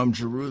you from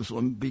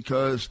Jerusalem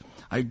because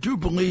I do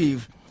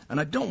believe, and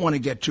I don't want to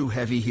get too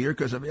heavy here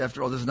because,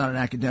 after all, this is not an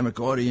academic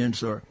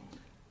audience, or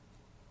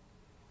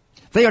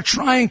they are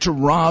trying to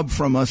rob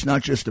from us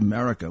not just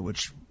America,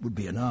 which would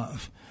be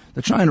enough.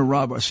 They're trying to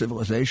rob our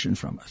civilization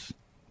from us.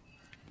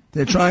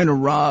 They're trying to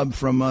rob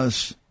from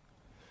us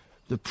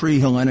the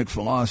pre-Hellenic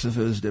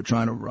philosophers. They're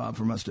trying to rob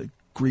from us the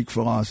Greek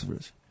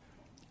philosophers.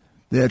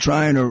 They're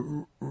trying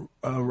to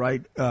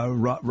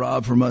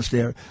rob from us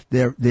their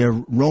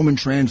Roman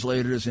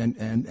translators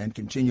and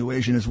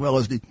continuation, as well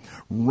as the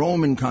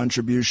Roman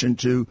contribution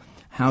to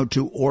how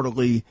to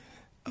orderly,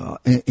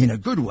 in a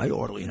good way,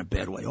 orderly in a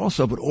bad way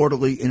also, but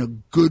orderly in a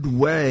good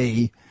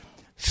way,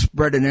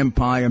 spread an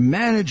empire,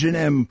 manage an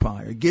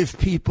empire, give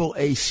people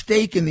a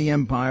stake in the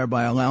empire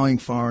by allowing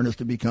foreigners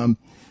to become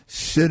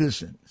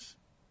citizens.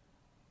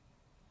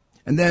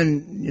 And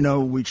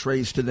then, we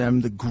trace to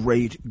them the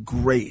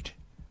great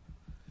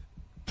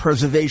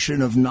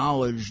preservation of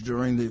knowledge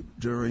during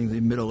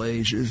the Middle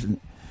Ages. And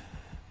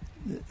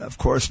of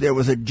course, there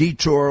was a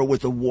detour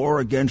with the war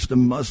against the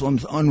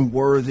Muslims,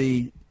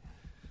 unworthy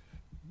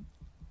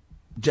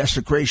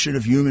desecration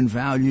of human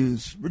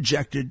values,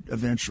 rejected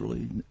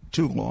eventually,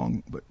 too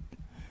long, but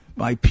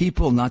by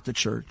people, not the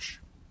church.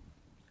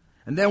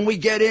 And then we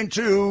get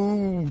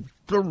into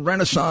the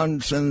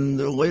Renaissance and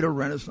the later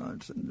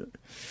Renaissance. And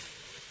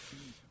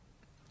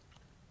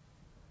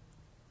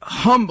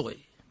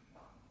humbly,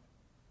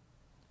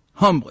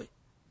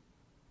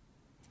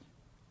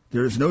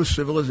 there is no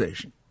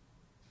civilization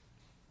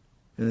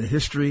in the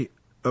history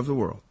of the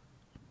world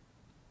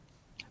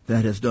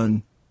that has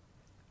done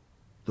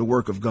the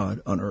work of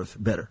God on earth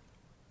better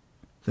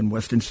than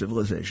Western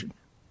civilization,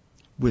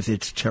 with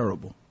its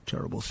terrible,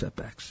 terrible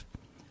setbacks.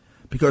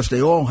 Because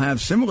they all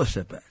have similar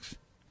setbacks,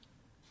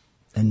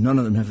 and none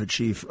of them have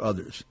achieved for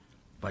others.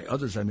 By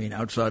others, I mean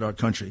outside our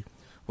country,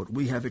 what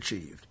we have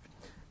achieved.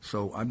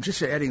 So I'm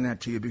just adding that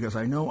to you because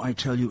I know I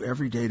tell you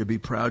every day to be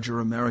proud you're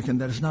American.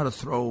 That is not a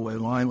throwaway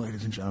line,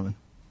 ladies and gentlemen.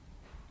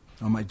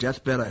 On my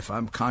deathbed, if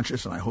I'm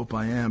conscious, and I hope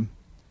I am,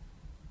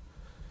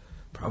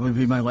 probably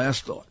be my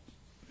last thought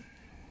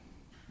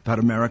about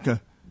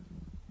America.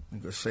 I'm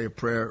going to say a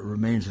prayer. It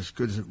remains as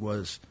good as it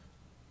was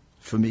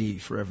for me,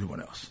 for everyone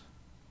else.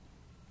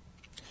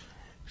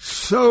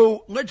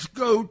 So let's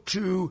go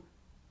to,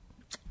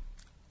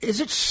 is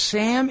it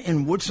Sam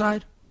in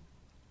Woodside?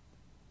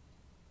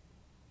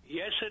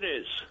 Yes, it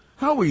is.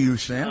 How are you,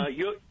 Sam?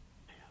 You're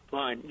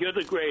fine. You're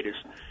the greatest.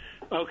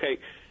 Okay.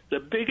 The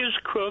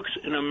biggest crooks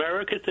in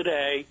America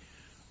today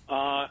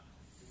are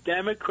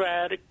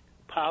Democratic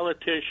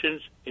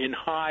politicians in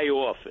high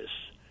office.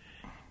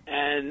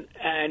 And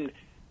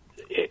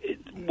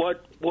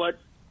what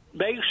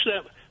makes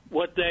them,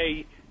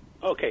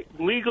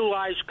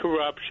 legalize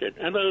corruption.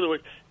 In other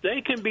words,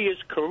 they can be as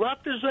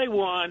corrupt as they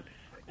want,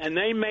 and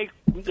they make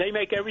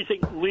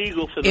everything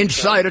legal for them.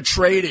 Insider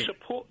trading.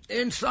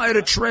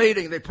 Insider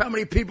trading. How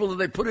many people did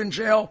they put in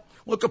jail?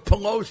 Look at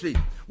Pelosi.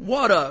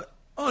 What a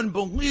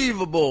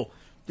unbelievable.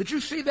 Did you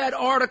see that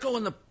article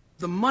and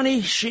the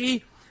money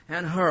she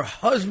and her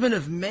husband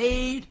have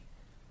made?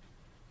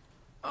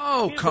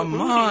 Oh, yeah,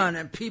 come on.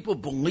 And people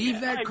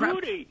believe that crap?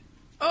 Rudy.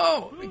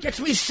 Oh, it gets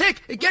me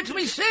sick. It gets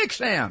me sick,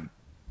 Sam.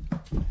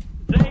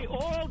 They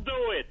all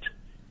do it.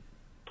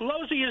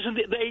 Pelosi isn't.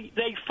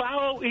 They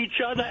follow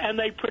each other and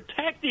they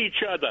protect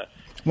each other.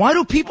 Why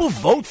do people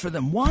vote for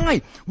them?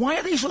 Why? Why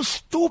are they so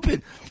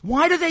stupid?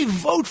 Why do they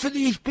vote for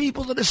these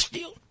people that are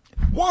stealing?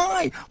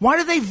 Why? Why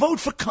do they vote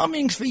for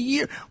Cummings for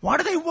years? Why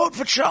do they vote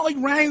for Charlie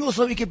Rangel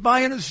so he could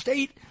buy an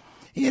estate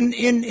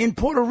in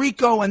Puerto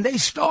Rico and they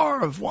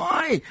starve?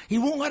 Why? He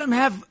won't let them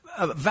have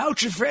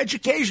vouchers for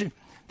education.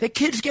 Their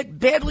kids get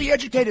badly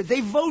educated.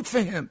 They vote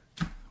for him.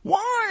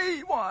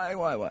 Why?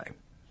 Why?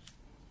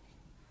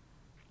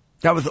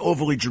 That was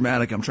overly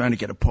dramatic. I'm trying to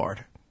get apart.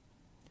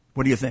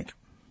 What do you think?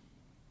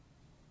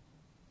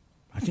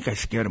 I think I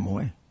scared him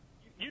away.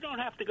 You don't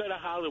have to go to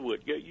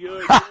Hollywood.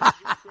 You're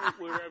great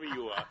wherever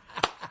you are.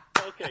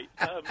 Okay,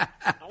 I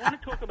want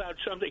to talk about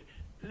something.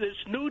 This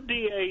new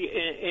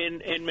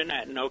DA in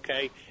Manhattan,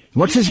 okay?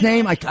 What's his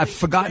name? I've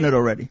forgotten it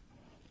already.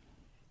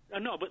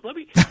 No, but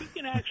he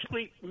can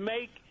actually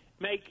make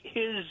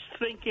his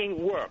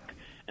thinking work.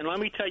 And let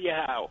me tell you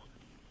how.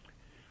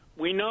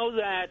 We know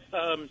that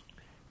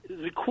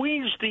the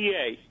Queen's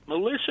DA,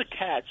 Melissa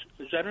Katz,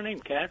 is that her name,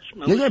 Katz?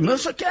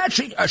 Melissa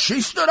Katz.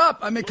 She stood up.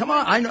 I mean, come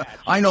on.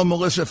 I know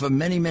Melissa for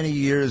many, many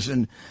years,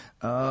 and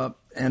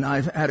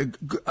I've had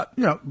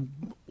a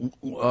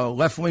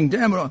left-wing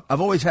Dem.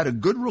 I've always had a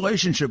good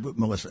relationship with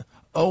Melissa.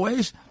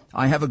 Always,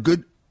 I have a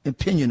good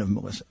opinion of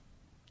Melissa.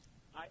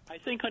 I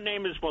think her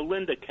name is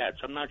Melinda Katz.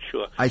 I'm not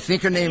sure. I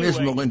think her name is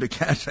Melinda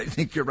Katz. I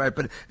think you're right,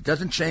 but it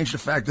doesn't change the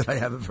fact that I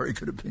have a very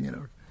good opinion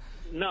of her.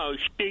 No,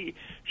 she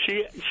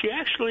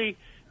actually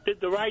did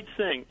the right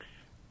thing.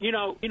 You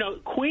know,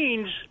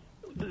 Queens,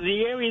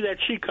 the area that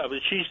she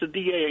covers, she's the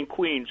DA in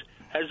Queens,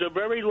 has a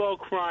very low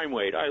crime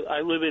rate.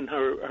 I live in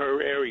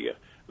her area.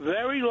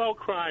 Very low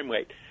crime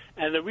rate.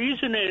 And the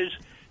reason is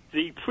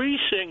the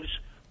precincts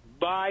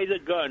buy the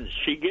guns.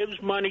 She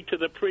gives money to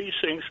the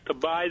precincts to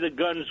buy the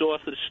guns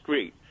off the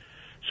street.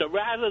 So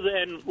rather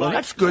than... Well,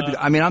 that's good.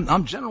 I mean,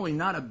 I'm generally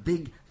not a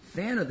big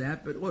fan of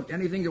that, but look,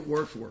 anything that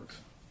works, works.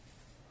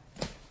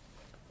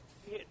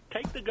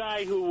 Take the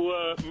guy who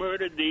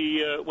murdered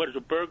the,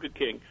 Burger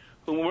King,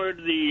 who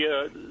murdered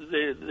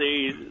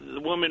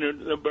the woman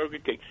at the Burger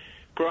King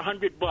for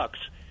 $100.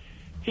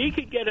 He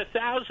could get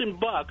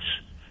 $1,000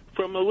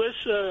 from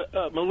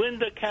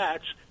Melinda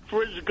Katz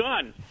for his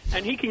gun,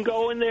 and he can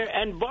go in there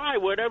and buy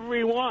whatever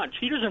he wants.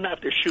 He doesn't have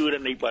to shoot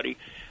anybody.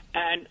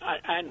 And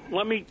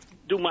let me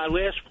do my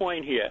last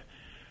point here.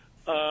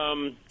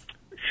 Charlene,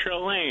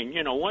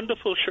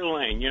 wonderful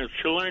Charlene,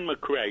 Charlene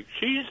McRae.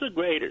 She's the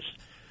greatest.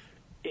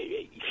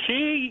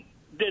 She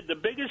did the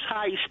biggest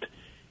heist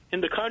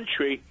in the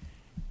country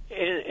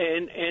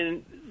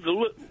in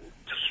the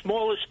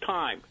smallest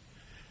time.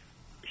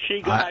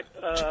 She got...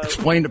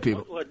 explain to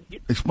people.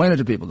 Explain it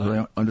to people so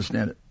they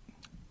understand it.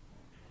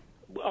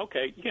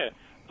 Okay, yeah.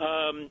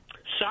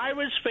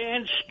 Cyrus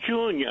Vance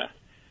Jr.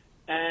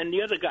 and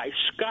the other guy,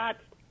 Scott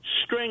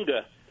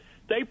Stringer,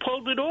 they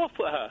pulled it off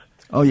for her.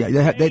 Oh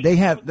yeah, they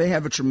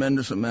have a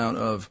tremendous amount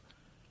of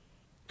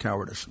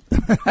cowardice. No,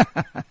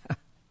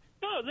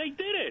 they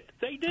did it.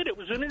 They did it. It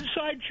was an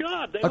inside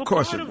job. Of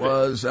course it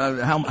was.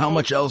 How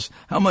much else?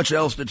 How much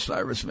else did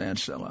Cyrus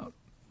Vance sell out?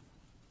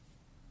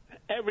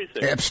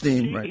 Everything.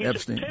 Epstein, right? He's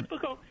Epstein.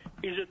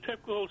 He's a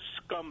typical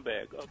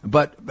scumbag.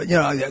 But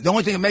the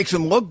only thing that makes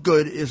him look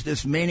good is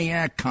this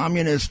maniac,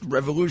 communist,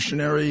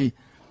 revolutionary,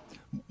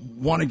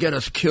 want to get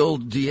us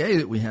killed DA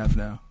that we have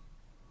now.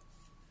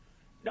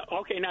 No,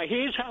 okay, now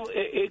here's how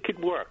it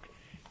could work.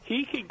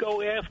 He could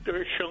go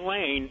after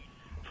Charlene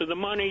for the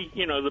money,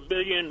 the $1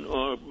 billion,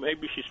 or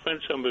maybe she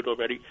spent some of it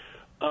already,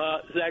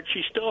 that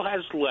she still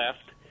has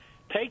left.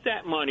 Take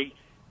that money,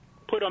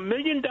 put $1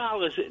 million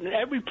in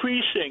every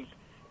precinct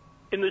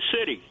in the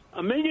city.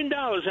 $1 million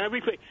in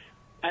every precinct.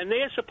 And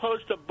they're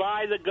supposed to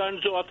buy the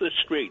guns off the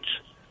streets.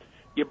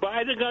 You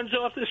buy the guns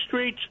off the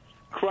streets,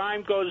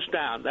 crime goes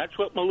down. That's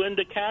what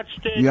Melinda Katz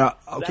did. Yeah.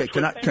 Okay.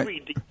 That's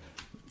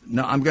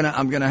No, I'm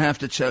gonna have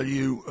to tell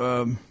you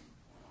the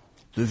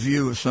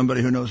view of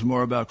somebody who knows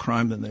more about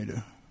crime than they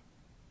do.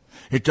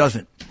 It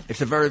doesn't.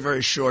 It's a very,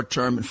 very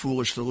short-term and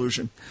foolish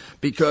solution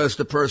because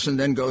the person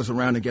then goes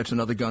around and gets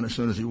another gun as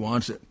soon as he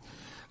wants it.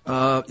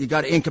 You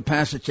got to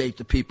incapacitate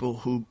the people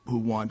who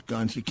want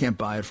guns. You can't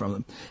buy it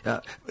from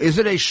them. Is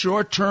it a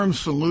short-term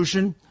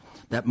solution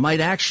that might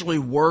actually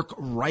work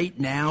right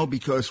now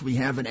because we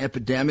have an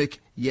epidemic?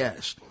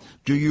 Yes.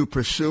 Do you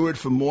pursue it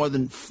for more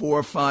than 4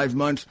 or 5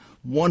 months?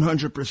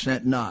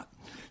 100% not.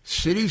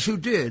 Cities who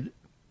did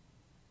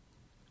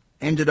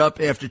ended up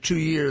after 2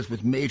 years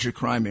with major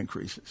crime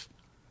increases.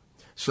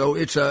 So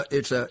it's a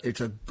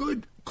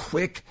good,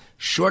 quick,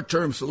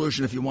 short-term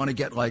solution if you want to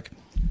get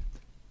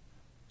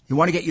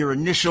your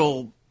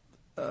initial,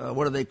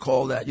 what do they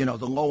call that?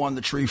 The low on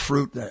the tree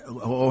fruit, the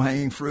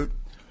low-hanging fruit.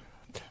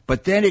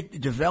 But then it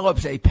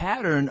develops a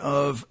pattern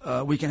of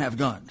we can have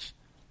guns.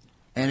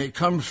 And it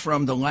comes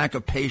from the lack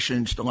of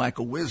patience, the lack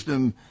of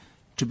wisdom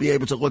to be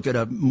able to look at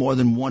a more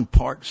than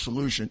one-part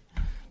solution,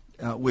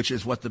 which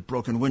is what the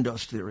broken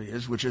windows theory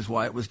is, which is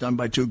why it was done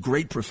by 2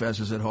 great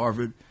professors at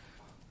Harvard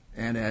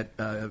and at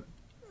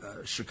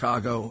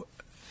Chicago.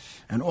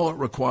 And all it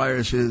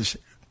requires is,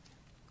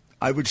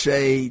 I would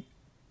say,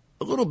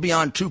 a little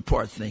beyond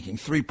 2-part thinking,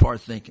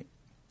 3-part thinking.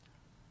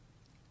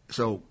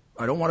 So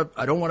I don't want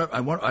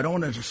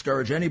to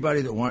discourage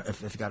anybody that if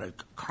they've got a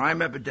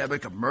crime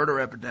epidemic, a murder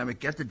epidemic,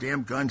 get the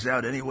damn guns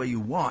out any way you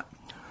want,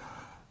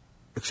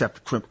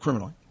 except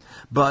criminally.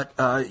 But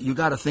you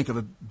got to think of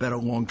a better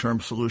long-term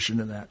solution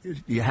than that.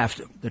 You have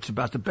to. It's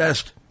about the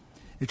best.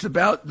 It's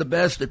about the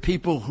best that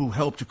people who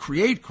help to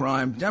create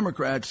crime,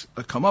 Democrats,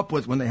 come up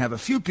with when they have a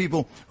few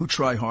people who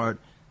try hard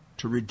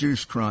to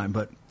reduce crime.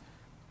 But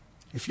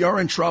if you're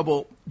in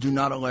trouble, do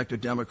not elect a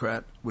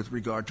Democrat with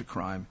regard to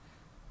crime.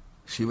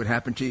 See what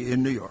happened to you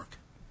in New York.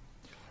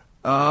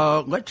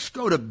 Let's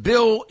go to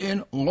Bill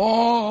in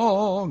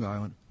Long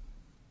Island.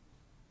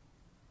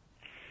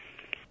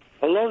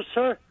 Hello,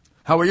 sir.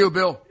 How are you,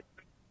 Bill?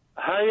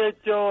 How you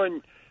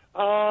doing?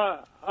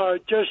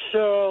 Just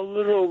a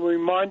little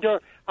reminder.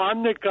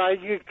 I'm the guy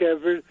you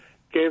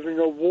gave an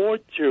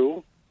award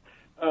to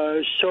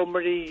so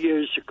many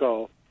years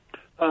ago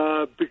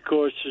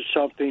because of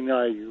something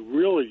I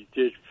really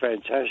did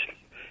fantastic.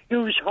 It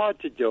was hard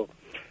to do.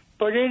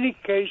 But in any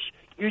case,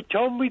 you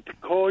told me to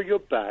call you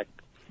back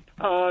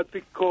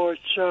because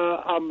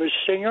I'm a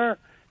singer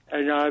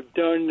and I've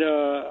done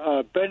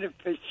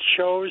benefit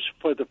shows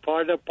for the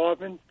fire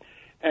department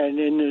and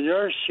in the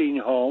nursing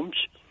homes.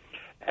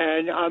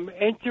 And I'm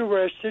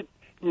interested,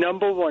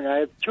 number one, I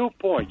have 2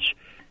 points.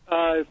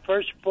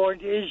 First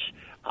point is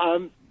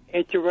I'm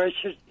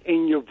interested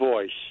in your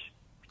voice.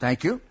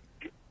 Thank you.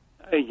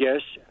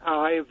 Yes,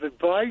 I have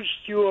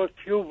advised you a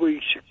few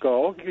weeks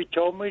ago. You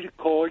told me to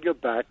call you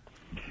back.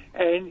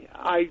 And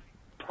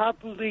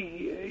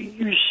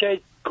you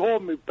said call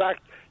me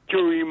back to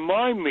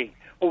remind me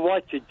of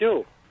what to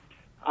do.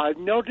 I've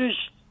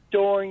noticed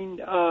during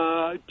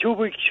 2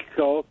 weeks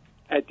ago,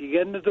 at the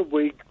end of the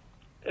week,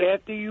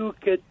 after you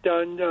get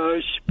done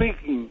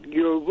speaking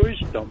your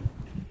wisdom.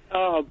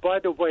 By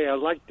the way, I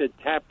like the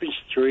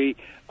tapestry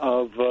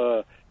of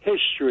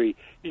history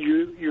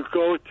you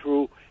go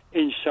through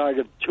inside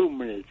of 2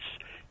 minutes.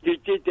 You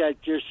did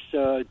that just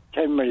 10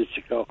 minutes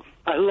ago.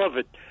 I love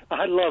it.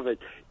 I love it.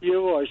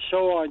 You are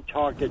so on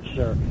target,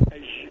 sir,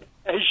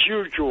 as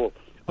usual.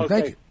 Well,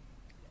 Okay.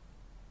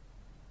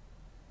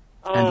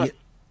 Thank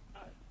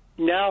you.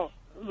 Now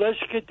let's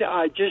get.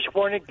 I just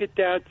want to get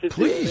down to.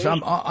 Please,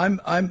 I'm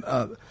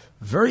a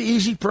very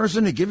easy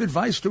person to give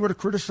advice to or to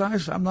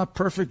criticize. I'm not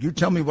perfect. You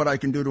tell me what I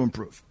can do to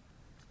improve.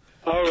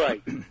 All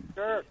right,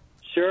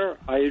 sir.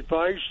 I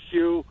advise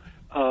you.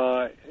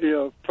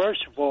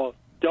 First of all,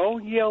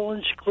 don't yell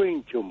and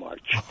scream too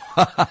much.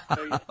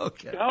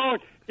 Okay.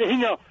 Don't. You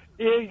have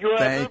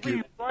Thank every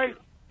you. right.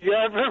 You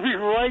have every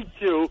right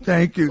to.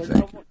 Thank you.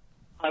 Thank you.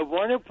 I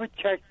want to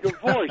protect your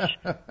voice.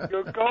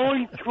 You're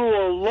going through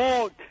a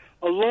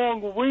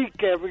long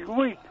week every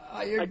week.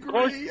 I agree. Of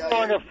course,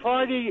 on a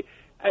Friday,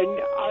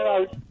 and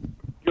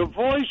your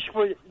voice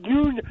was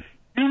you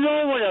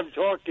know what I'm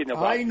talking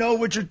about. I know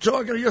what you're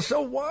talking about. You're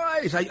so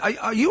wise.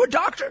 Are you a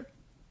doctor?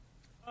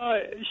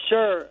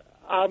 Sir,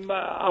 I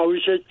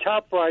was a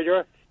top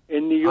writer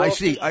in the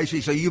office. I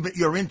see. So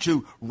you're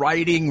into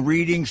writing,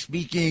 reading,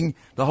 speaking,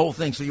 the whole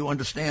thing, so you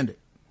understand it.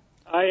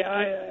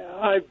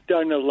 I've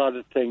done a lot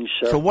of things,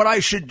 sir. So what I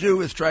should do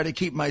is try to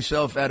keep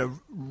myself at a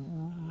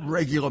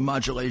regular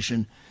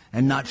modulation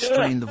and not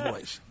strain the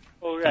voice.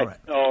 All right.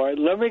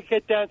 Let me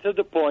get down to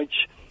the points.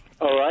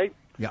 All right.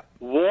 Yeah.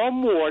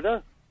 Warm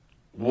water.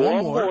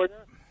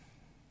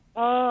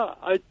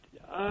 A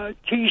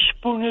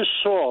teaspoon of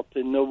salt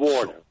in the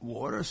water.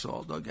 Water,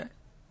 salt, okay.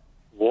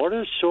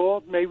 Water,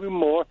 salt, maybe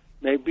more,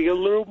 maybe a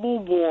little more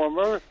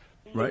warmer,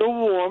 Right.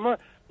 a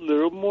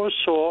little more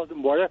salt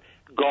and water.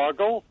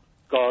 Gargle.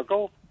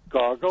 Okay,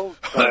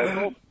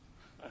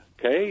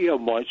 I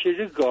want you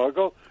to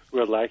gargle.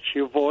 Relax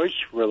your voice.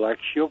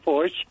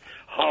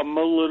 Hum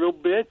a little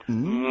bit.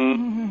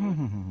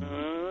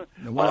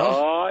 What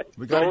else?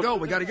 We gotta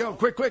go.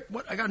 Quick.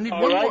 What? Need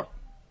one more.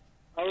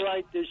 All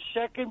right, the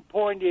second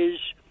point is,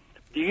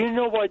 do you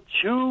know what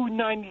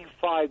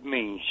 295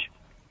 means?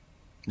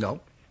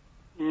 No.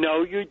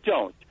 No, you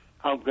don't.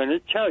 I'm going to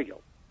tell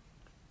you.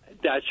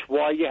 That's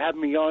why you have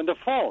me on the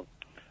phone.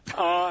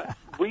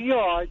 We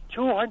are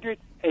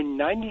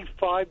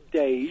 295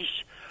 days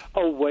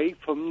away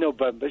from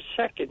November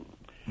 2nd.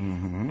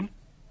 Mm-hmm.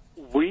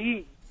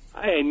 We,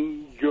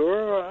 and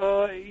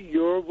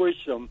your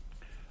wisdom,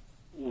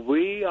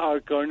 we are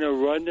going to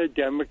run the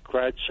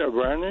Democrats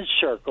around in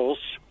circles.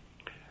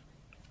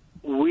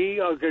 We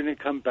are going to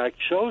come back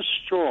so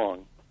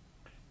strong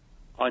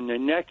on the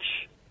next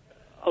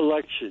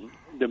election,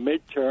 the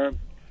midterm.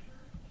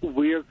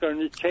 We are going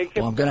to take it.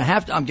 Well, I'm going to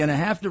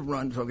have to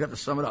run, so I've got to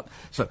sum it up.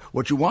 So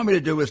what you want me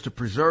to do is to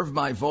preserve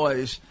my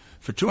voice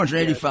for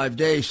 285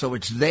 days so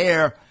it's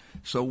there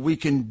so we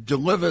can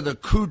deliver the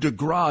coup de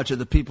grace to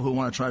the people who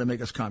want to try to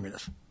make us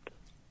communists.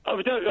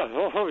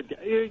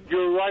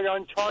 You're right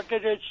on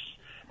target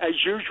as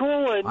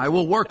usual. And I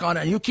will work on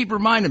it, and you keep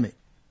reminding me.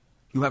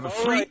 You have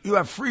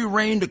free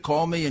reign to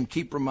call me and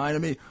keep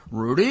reminding me,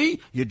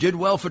 Rudy, you did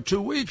well for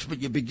 2 weeks,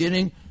 but you're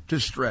beginning to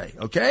stray.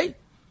 Okay?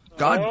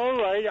 God.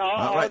 All right.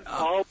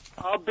 I'll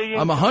be.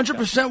 I'm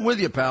 100% with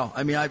you, pal.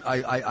 I mean,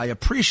 I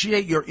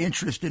appreciate your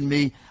interest in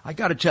me. I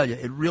got to tell you,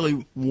 it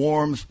really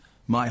warms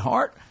my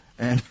heart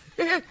and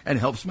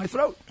helps my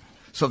throat,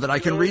 so that I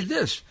can read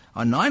this.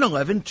 On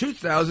 9/11,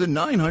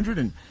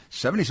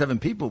 2,977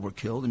 people were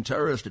killed in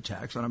terrorist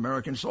attacks on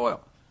American soil.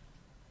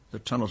 The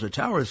Tunnel to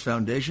Towers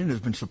Foundation has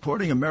been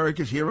supporting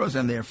America's heroes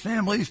and their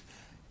families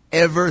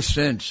ever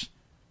since.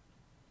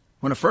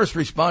 When a first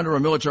responder or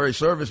military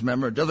service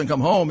member doesn't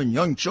come home and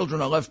young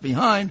children are left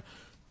behind,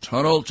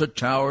 Tunnel to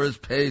Towers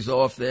pays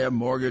off their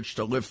mortgage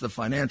to lift the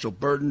financial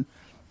burden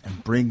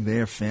and bring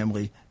their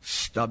family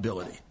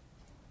stability.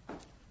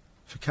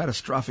 For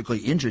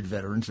catastrophically injured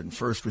veterans and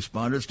first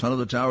responders, Tunnel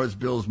to Towers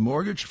builds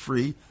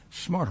mortgage-free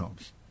smart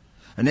homes,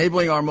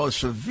 enabling our most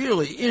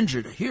severely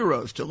injured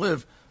heroes to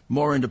live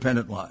more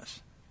independent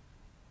lives.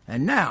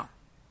 And now,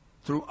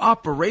 through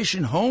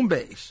Operation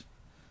Homebase,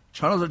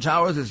 Tunnel to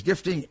Towers is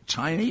gifting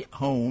tiny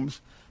homes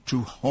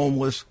to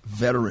homeless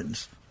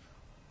veterans.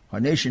 Our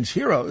nation's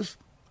heroes,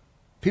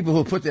 people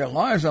who put their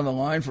lives on the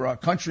line for our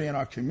country and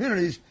our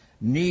communities,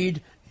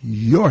 need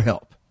your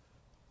help.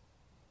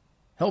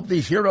 Help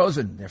these heroes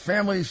and their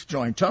families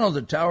join Tunnel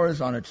to Towers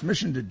on its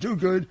mission to do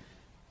good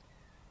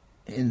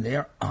in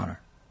their honor.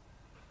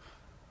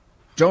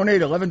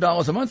 Donate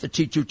 $11 a month at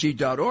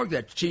T2T.org.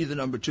 That's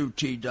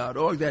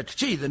T2T.org. That's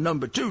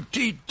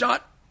T2T.org.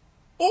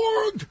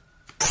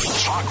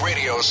 Talk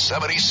Radio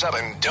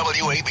 77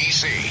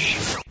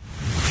 WABC.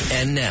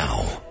 And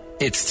now,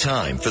 it's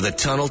time for the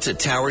Tunnel to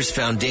Towers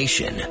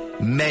Foundation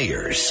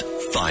Mayor's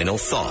Final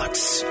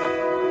Thoughts.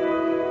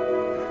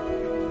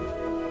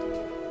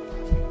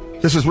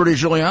 This is Rudy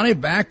Giuliani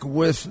back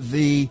with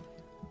the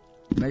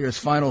Mayor's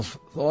Final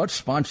Thoughts,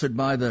 sponsored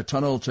by the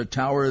Tunnel to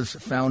Towers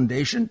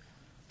Foundation,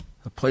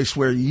 a place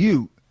where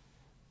you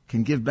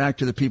can give back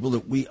to the people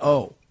that we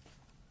owe,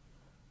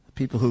 the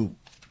people who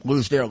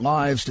lose their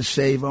lives to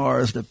save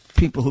ours, the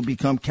people who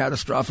become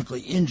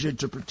catastrophically injured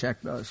to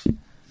protect us.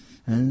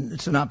 And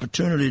it's an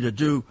opportunity to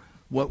do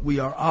what we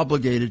are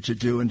obligated to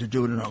do, and to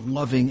do it in a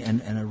loving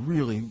and a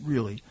really,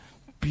 really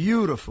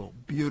beautiful,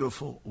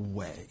 beautiful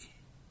way.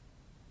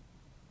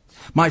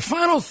 My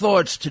final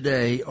thoughts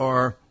today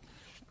are,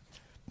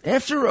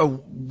 after a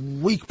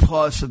week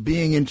plus of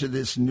being into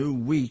this new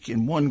week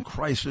in one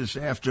crisis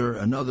after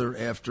another,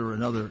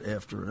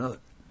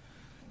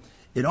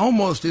 it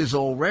almost is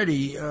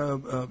already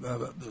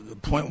the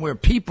point where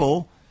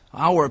people,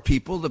 our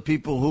people, the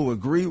people who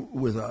agree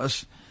with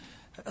us,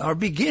 are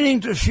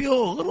beginning to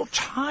feel a little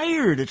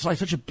tired. It's like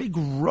such a big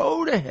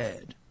road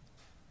ahead.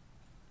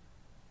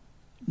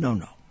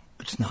 No,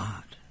 it's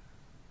not.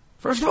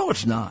 First of all,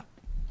 it's not.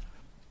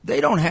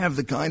 They don't have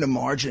the kind of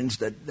margins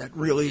that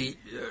really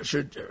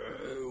should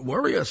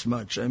worry us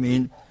much. I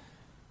mean,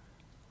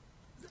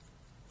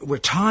 we're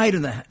tied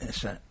in the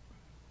Senate.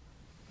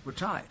 We're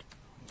tied.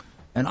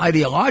 And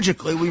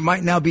ideologically, we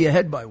might now be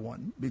ahead by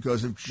one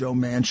because of Joe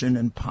Manchin,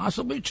 and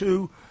possibly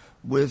two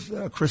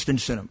with Kristen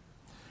Sinema.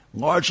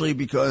 Largely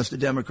because the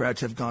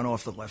Democrats have gone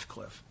off the left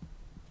cliff.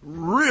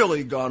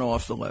 Really gone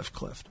off the left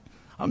cliff.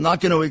 I'm not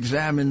going to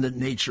examine the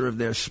nature of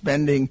their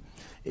spending.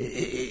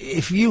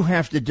 If you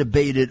have to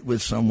debate it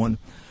with someone,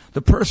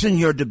 the person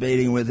you're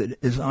debating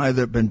with has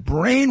either been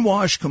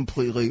brainwashed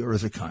completely or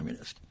is a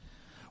communist.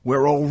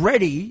 We're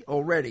already,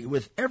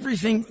 with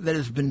everything that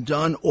has been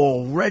done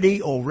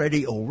already,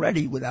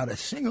 without a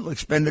single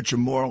expenditure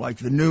more, like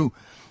the new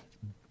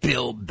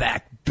Build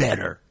Back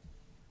Better.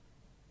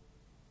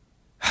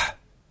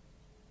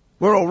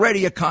 We're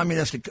already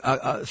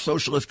a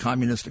socialist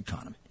communist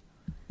economy.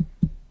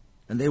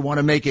 And they want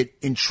to make it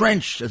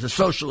entrenched as a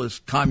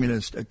socialist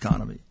communist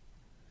economy.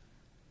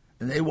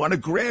 And they want to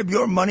grab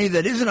your money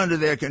that isn't under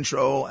their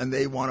control, and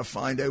they want to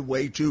find a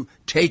way to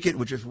take it,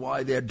 which is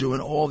why they're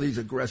doing all these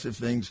aggressive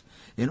things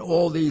in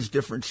all these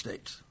different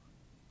states.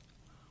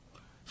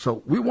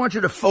 So we want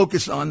you to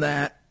focus on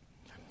that.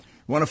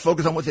 We want to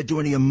focus on what they're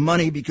doing to your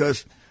money,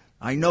 because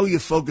I know you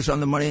focus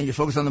on the money, and you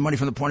focus on the money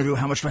from the point of view of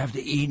how much do I have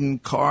to eat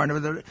and car and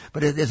everything.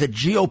 But there's a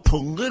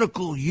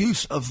geopolitical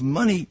use of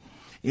money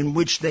in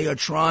which they are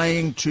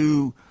trying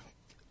to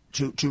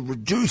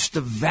reduce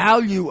the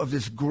value of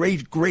this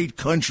great, great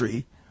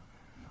country,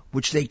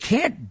 which they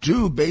can't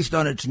do based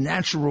on its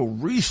natural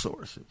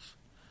resources,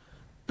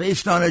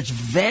 based on its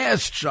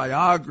vast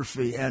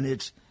geography and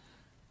its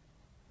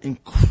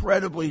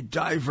incredibly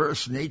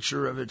diverse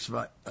nature of its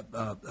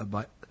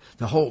the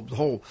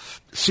whole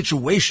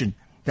situation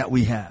that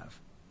we have.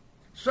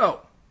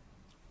 So,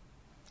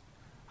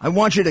 I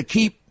want you to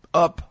keep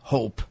up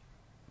hope.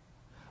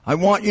 I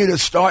want you to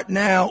start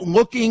now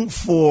looking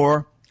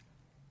for,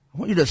 I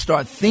want you to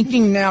start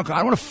thinking now, because I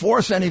don't want to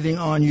force anything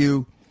on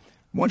you.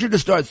 I want you to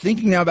start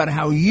thinking now about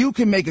how you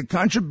can make a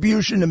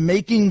contribution to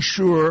making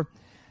sure,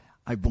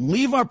 I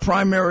believe our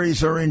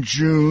primaries are in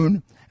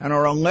June and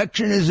our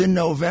election is in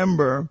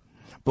November,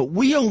 but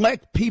we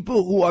elect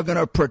people who are going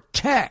to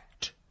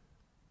protect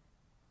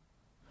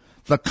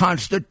the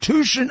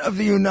Constitution of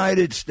the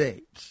United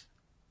States,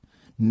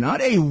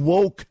 not a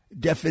woke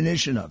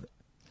definition of it.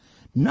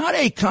 Not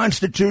a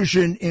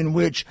constitution in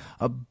which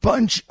a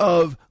bunch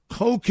of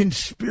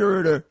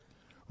co-conspirator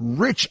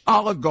rich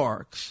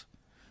oligarchs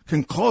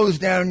can close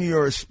down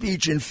your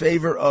speech in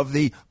favor of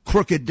the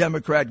crooked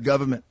Democrat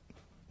government.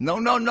 No.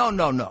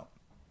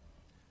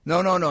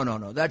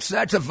 That's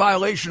a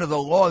violation of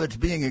the law that's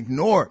being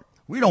ignored.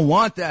 We don't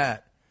want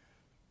that.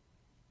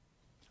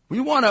 We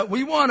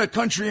want a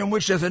country in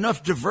which there's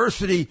enough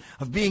diversity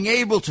of being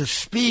able to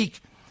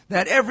speak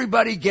that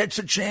everybody gets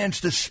a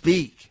chance to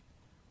speak.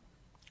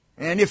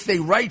 And if they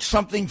write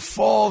something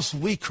false,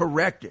 we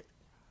correct it.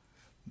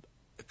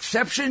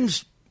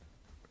 Exceptions?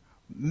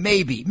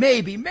 Maybe.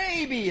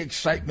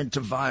 Excitement to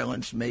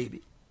violence,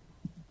 maybe.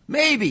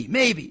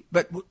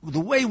 But the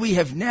way we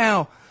have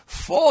now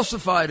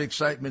falsified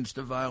excitements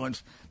to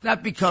violence,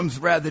 that becomes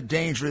rather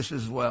dangerous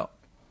as well.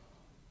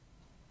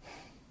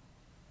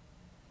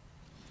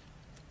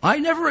 I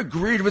never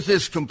agreed with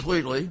this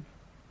completely.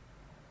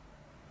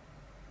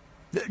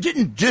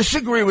 Didn't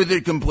disagree with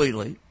it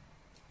completely.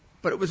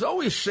 But it was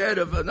always said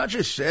of, not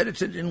just said,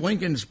 it's in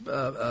Lincoln's, in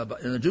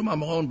the Duma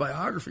Malone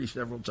biography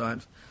several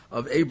times,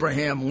 of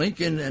Abraham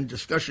Lincoln and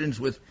discussions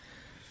with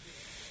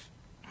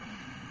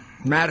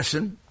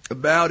Madison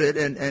about it,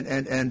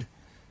 and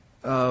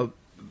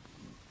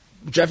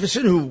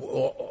Jefferson, who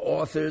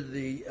authored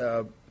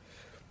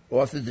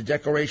the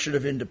Declaration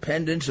of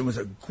Independence and was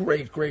a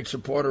great, great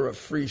supporter of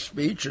free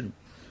speech and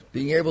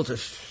being able to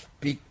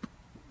speak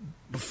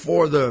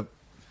before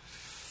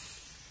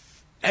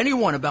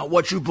anyone about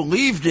what you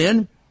believed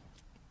in,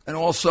 and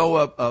also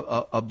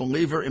a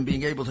believer in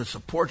being able to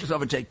support yourself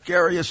and take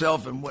care of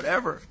yourself and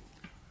whatever.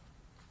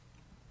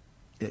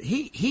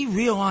 He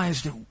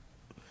realized that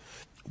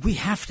we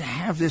have to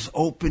have this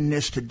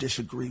openness to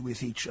disagree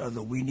with each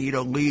other. We need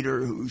a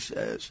leader who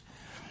says,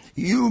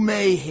 you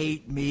may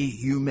hate me,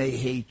 you may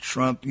hate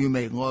Trump, you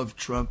may love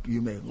Trump,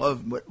 you may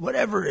love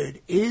whatever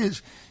it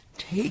is.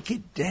 Take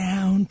it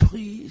down,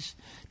 please.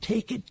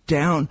 Take it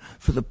down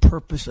for the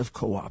purpose of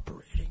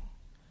cooperating.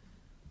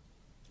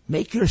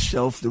 Make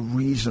yourself the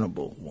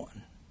reasonable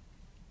one.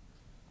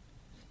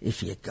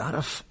 If you got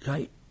to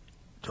fight,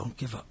 don't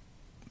give up.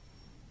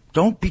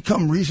 Don't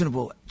become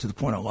reasonable to the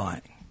point of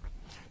lying.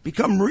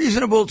 Become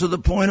reasonable to the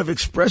point of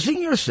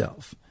expressing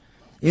yourself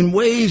in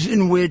ways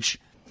in which,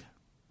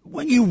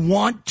 when you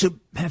want to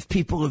have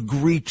people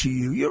agree to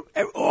you,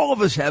 all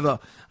of us have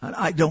and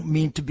I don't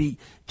mean to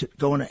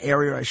go in an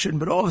area I shouldn't,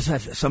 but all of us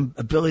have some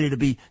ability to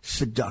be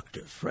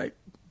seductive, right?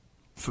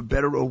 For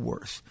better or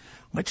worse.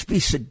 Let's be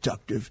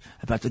seductive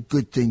about the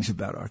good things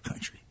about our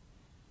country.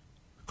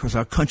 Because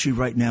our country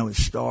right now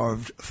is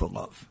starved for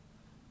love.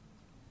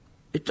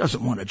 It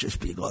doesn't want to just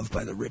be loved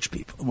by the rich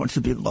people. It wants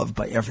to be loved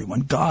by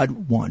everyone.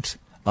 God wants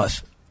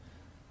us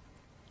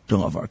to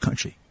love our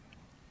country.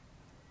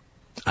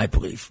 I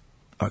believe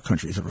our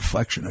country is a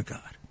reflection of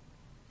God,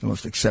 the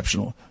most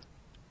exceptional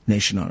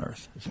nation on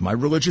earth. It's my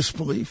religious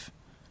belief.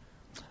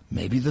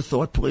 Maybe the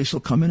thought police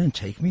will come in and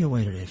take me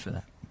away today for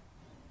that.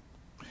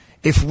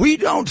 If we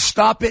don't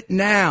stop it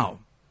now,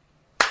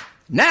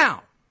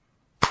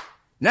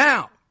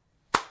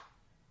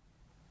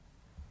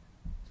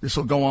 this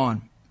will go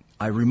on.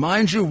 I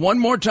remind you one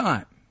more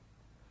time,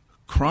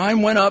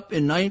 crime went up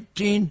in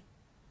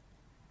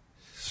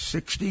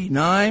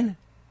 1969.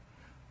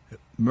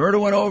 Murder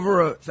went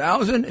over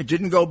 1,000. It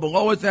didn't go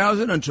below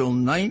 1,000 until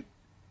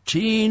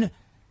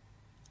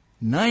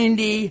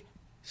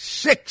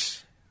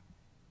 1996.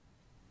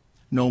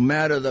 No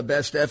matter the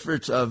best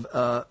efforts of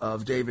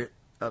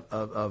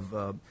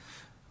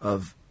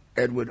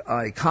Edward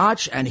I.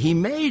 Koch, and he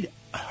made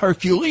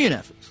Herculean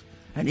efforts,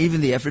 and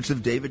even the efforts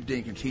of David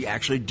Dinkins. He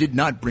actually did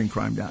not bring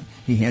crime down.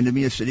 He handed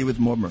me a city with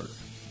more murder.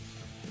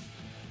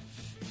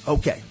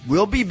 Okay,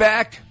 we'll be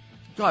back.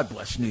 God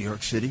bless New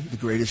York City, the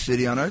greatest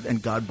city on earth,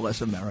 and God bless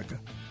America.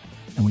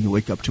 And when you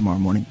wake up tomorrow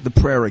morning, the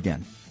prayer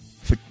again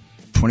for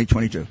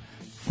 2022.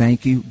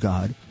 Thank you,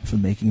 God, for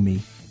making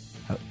me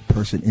a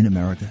person in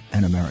America,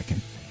 an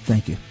American.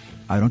 Thank you.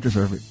 I don't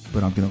deserve it,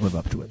 but I'm going to live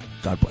up to it.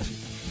 God bless you.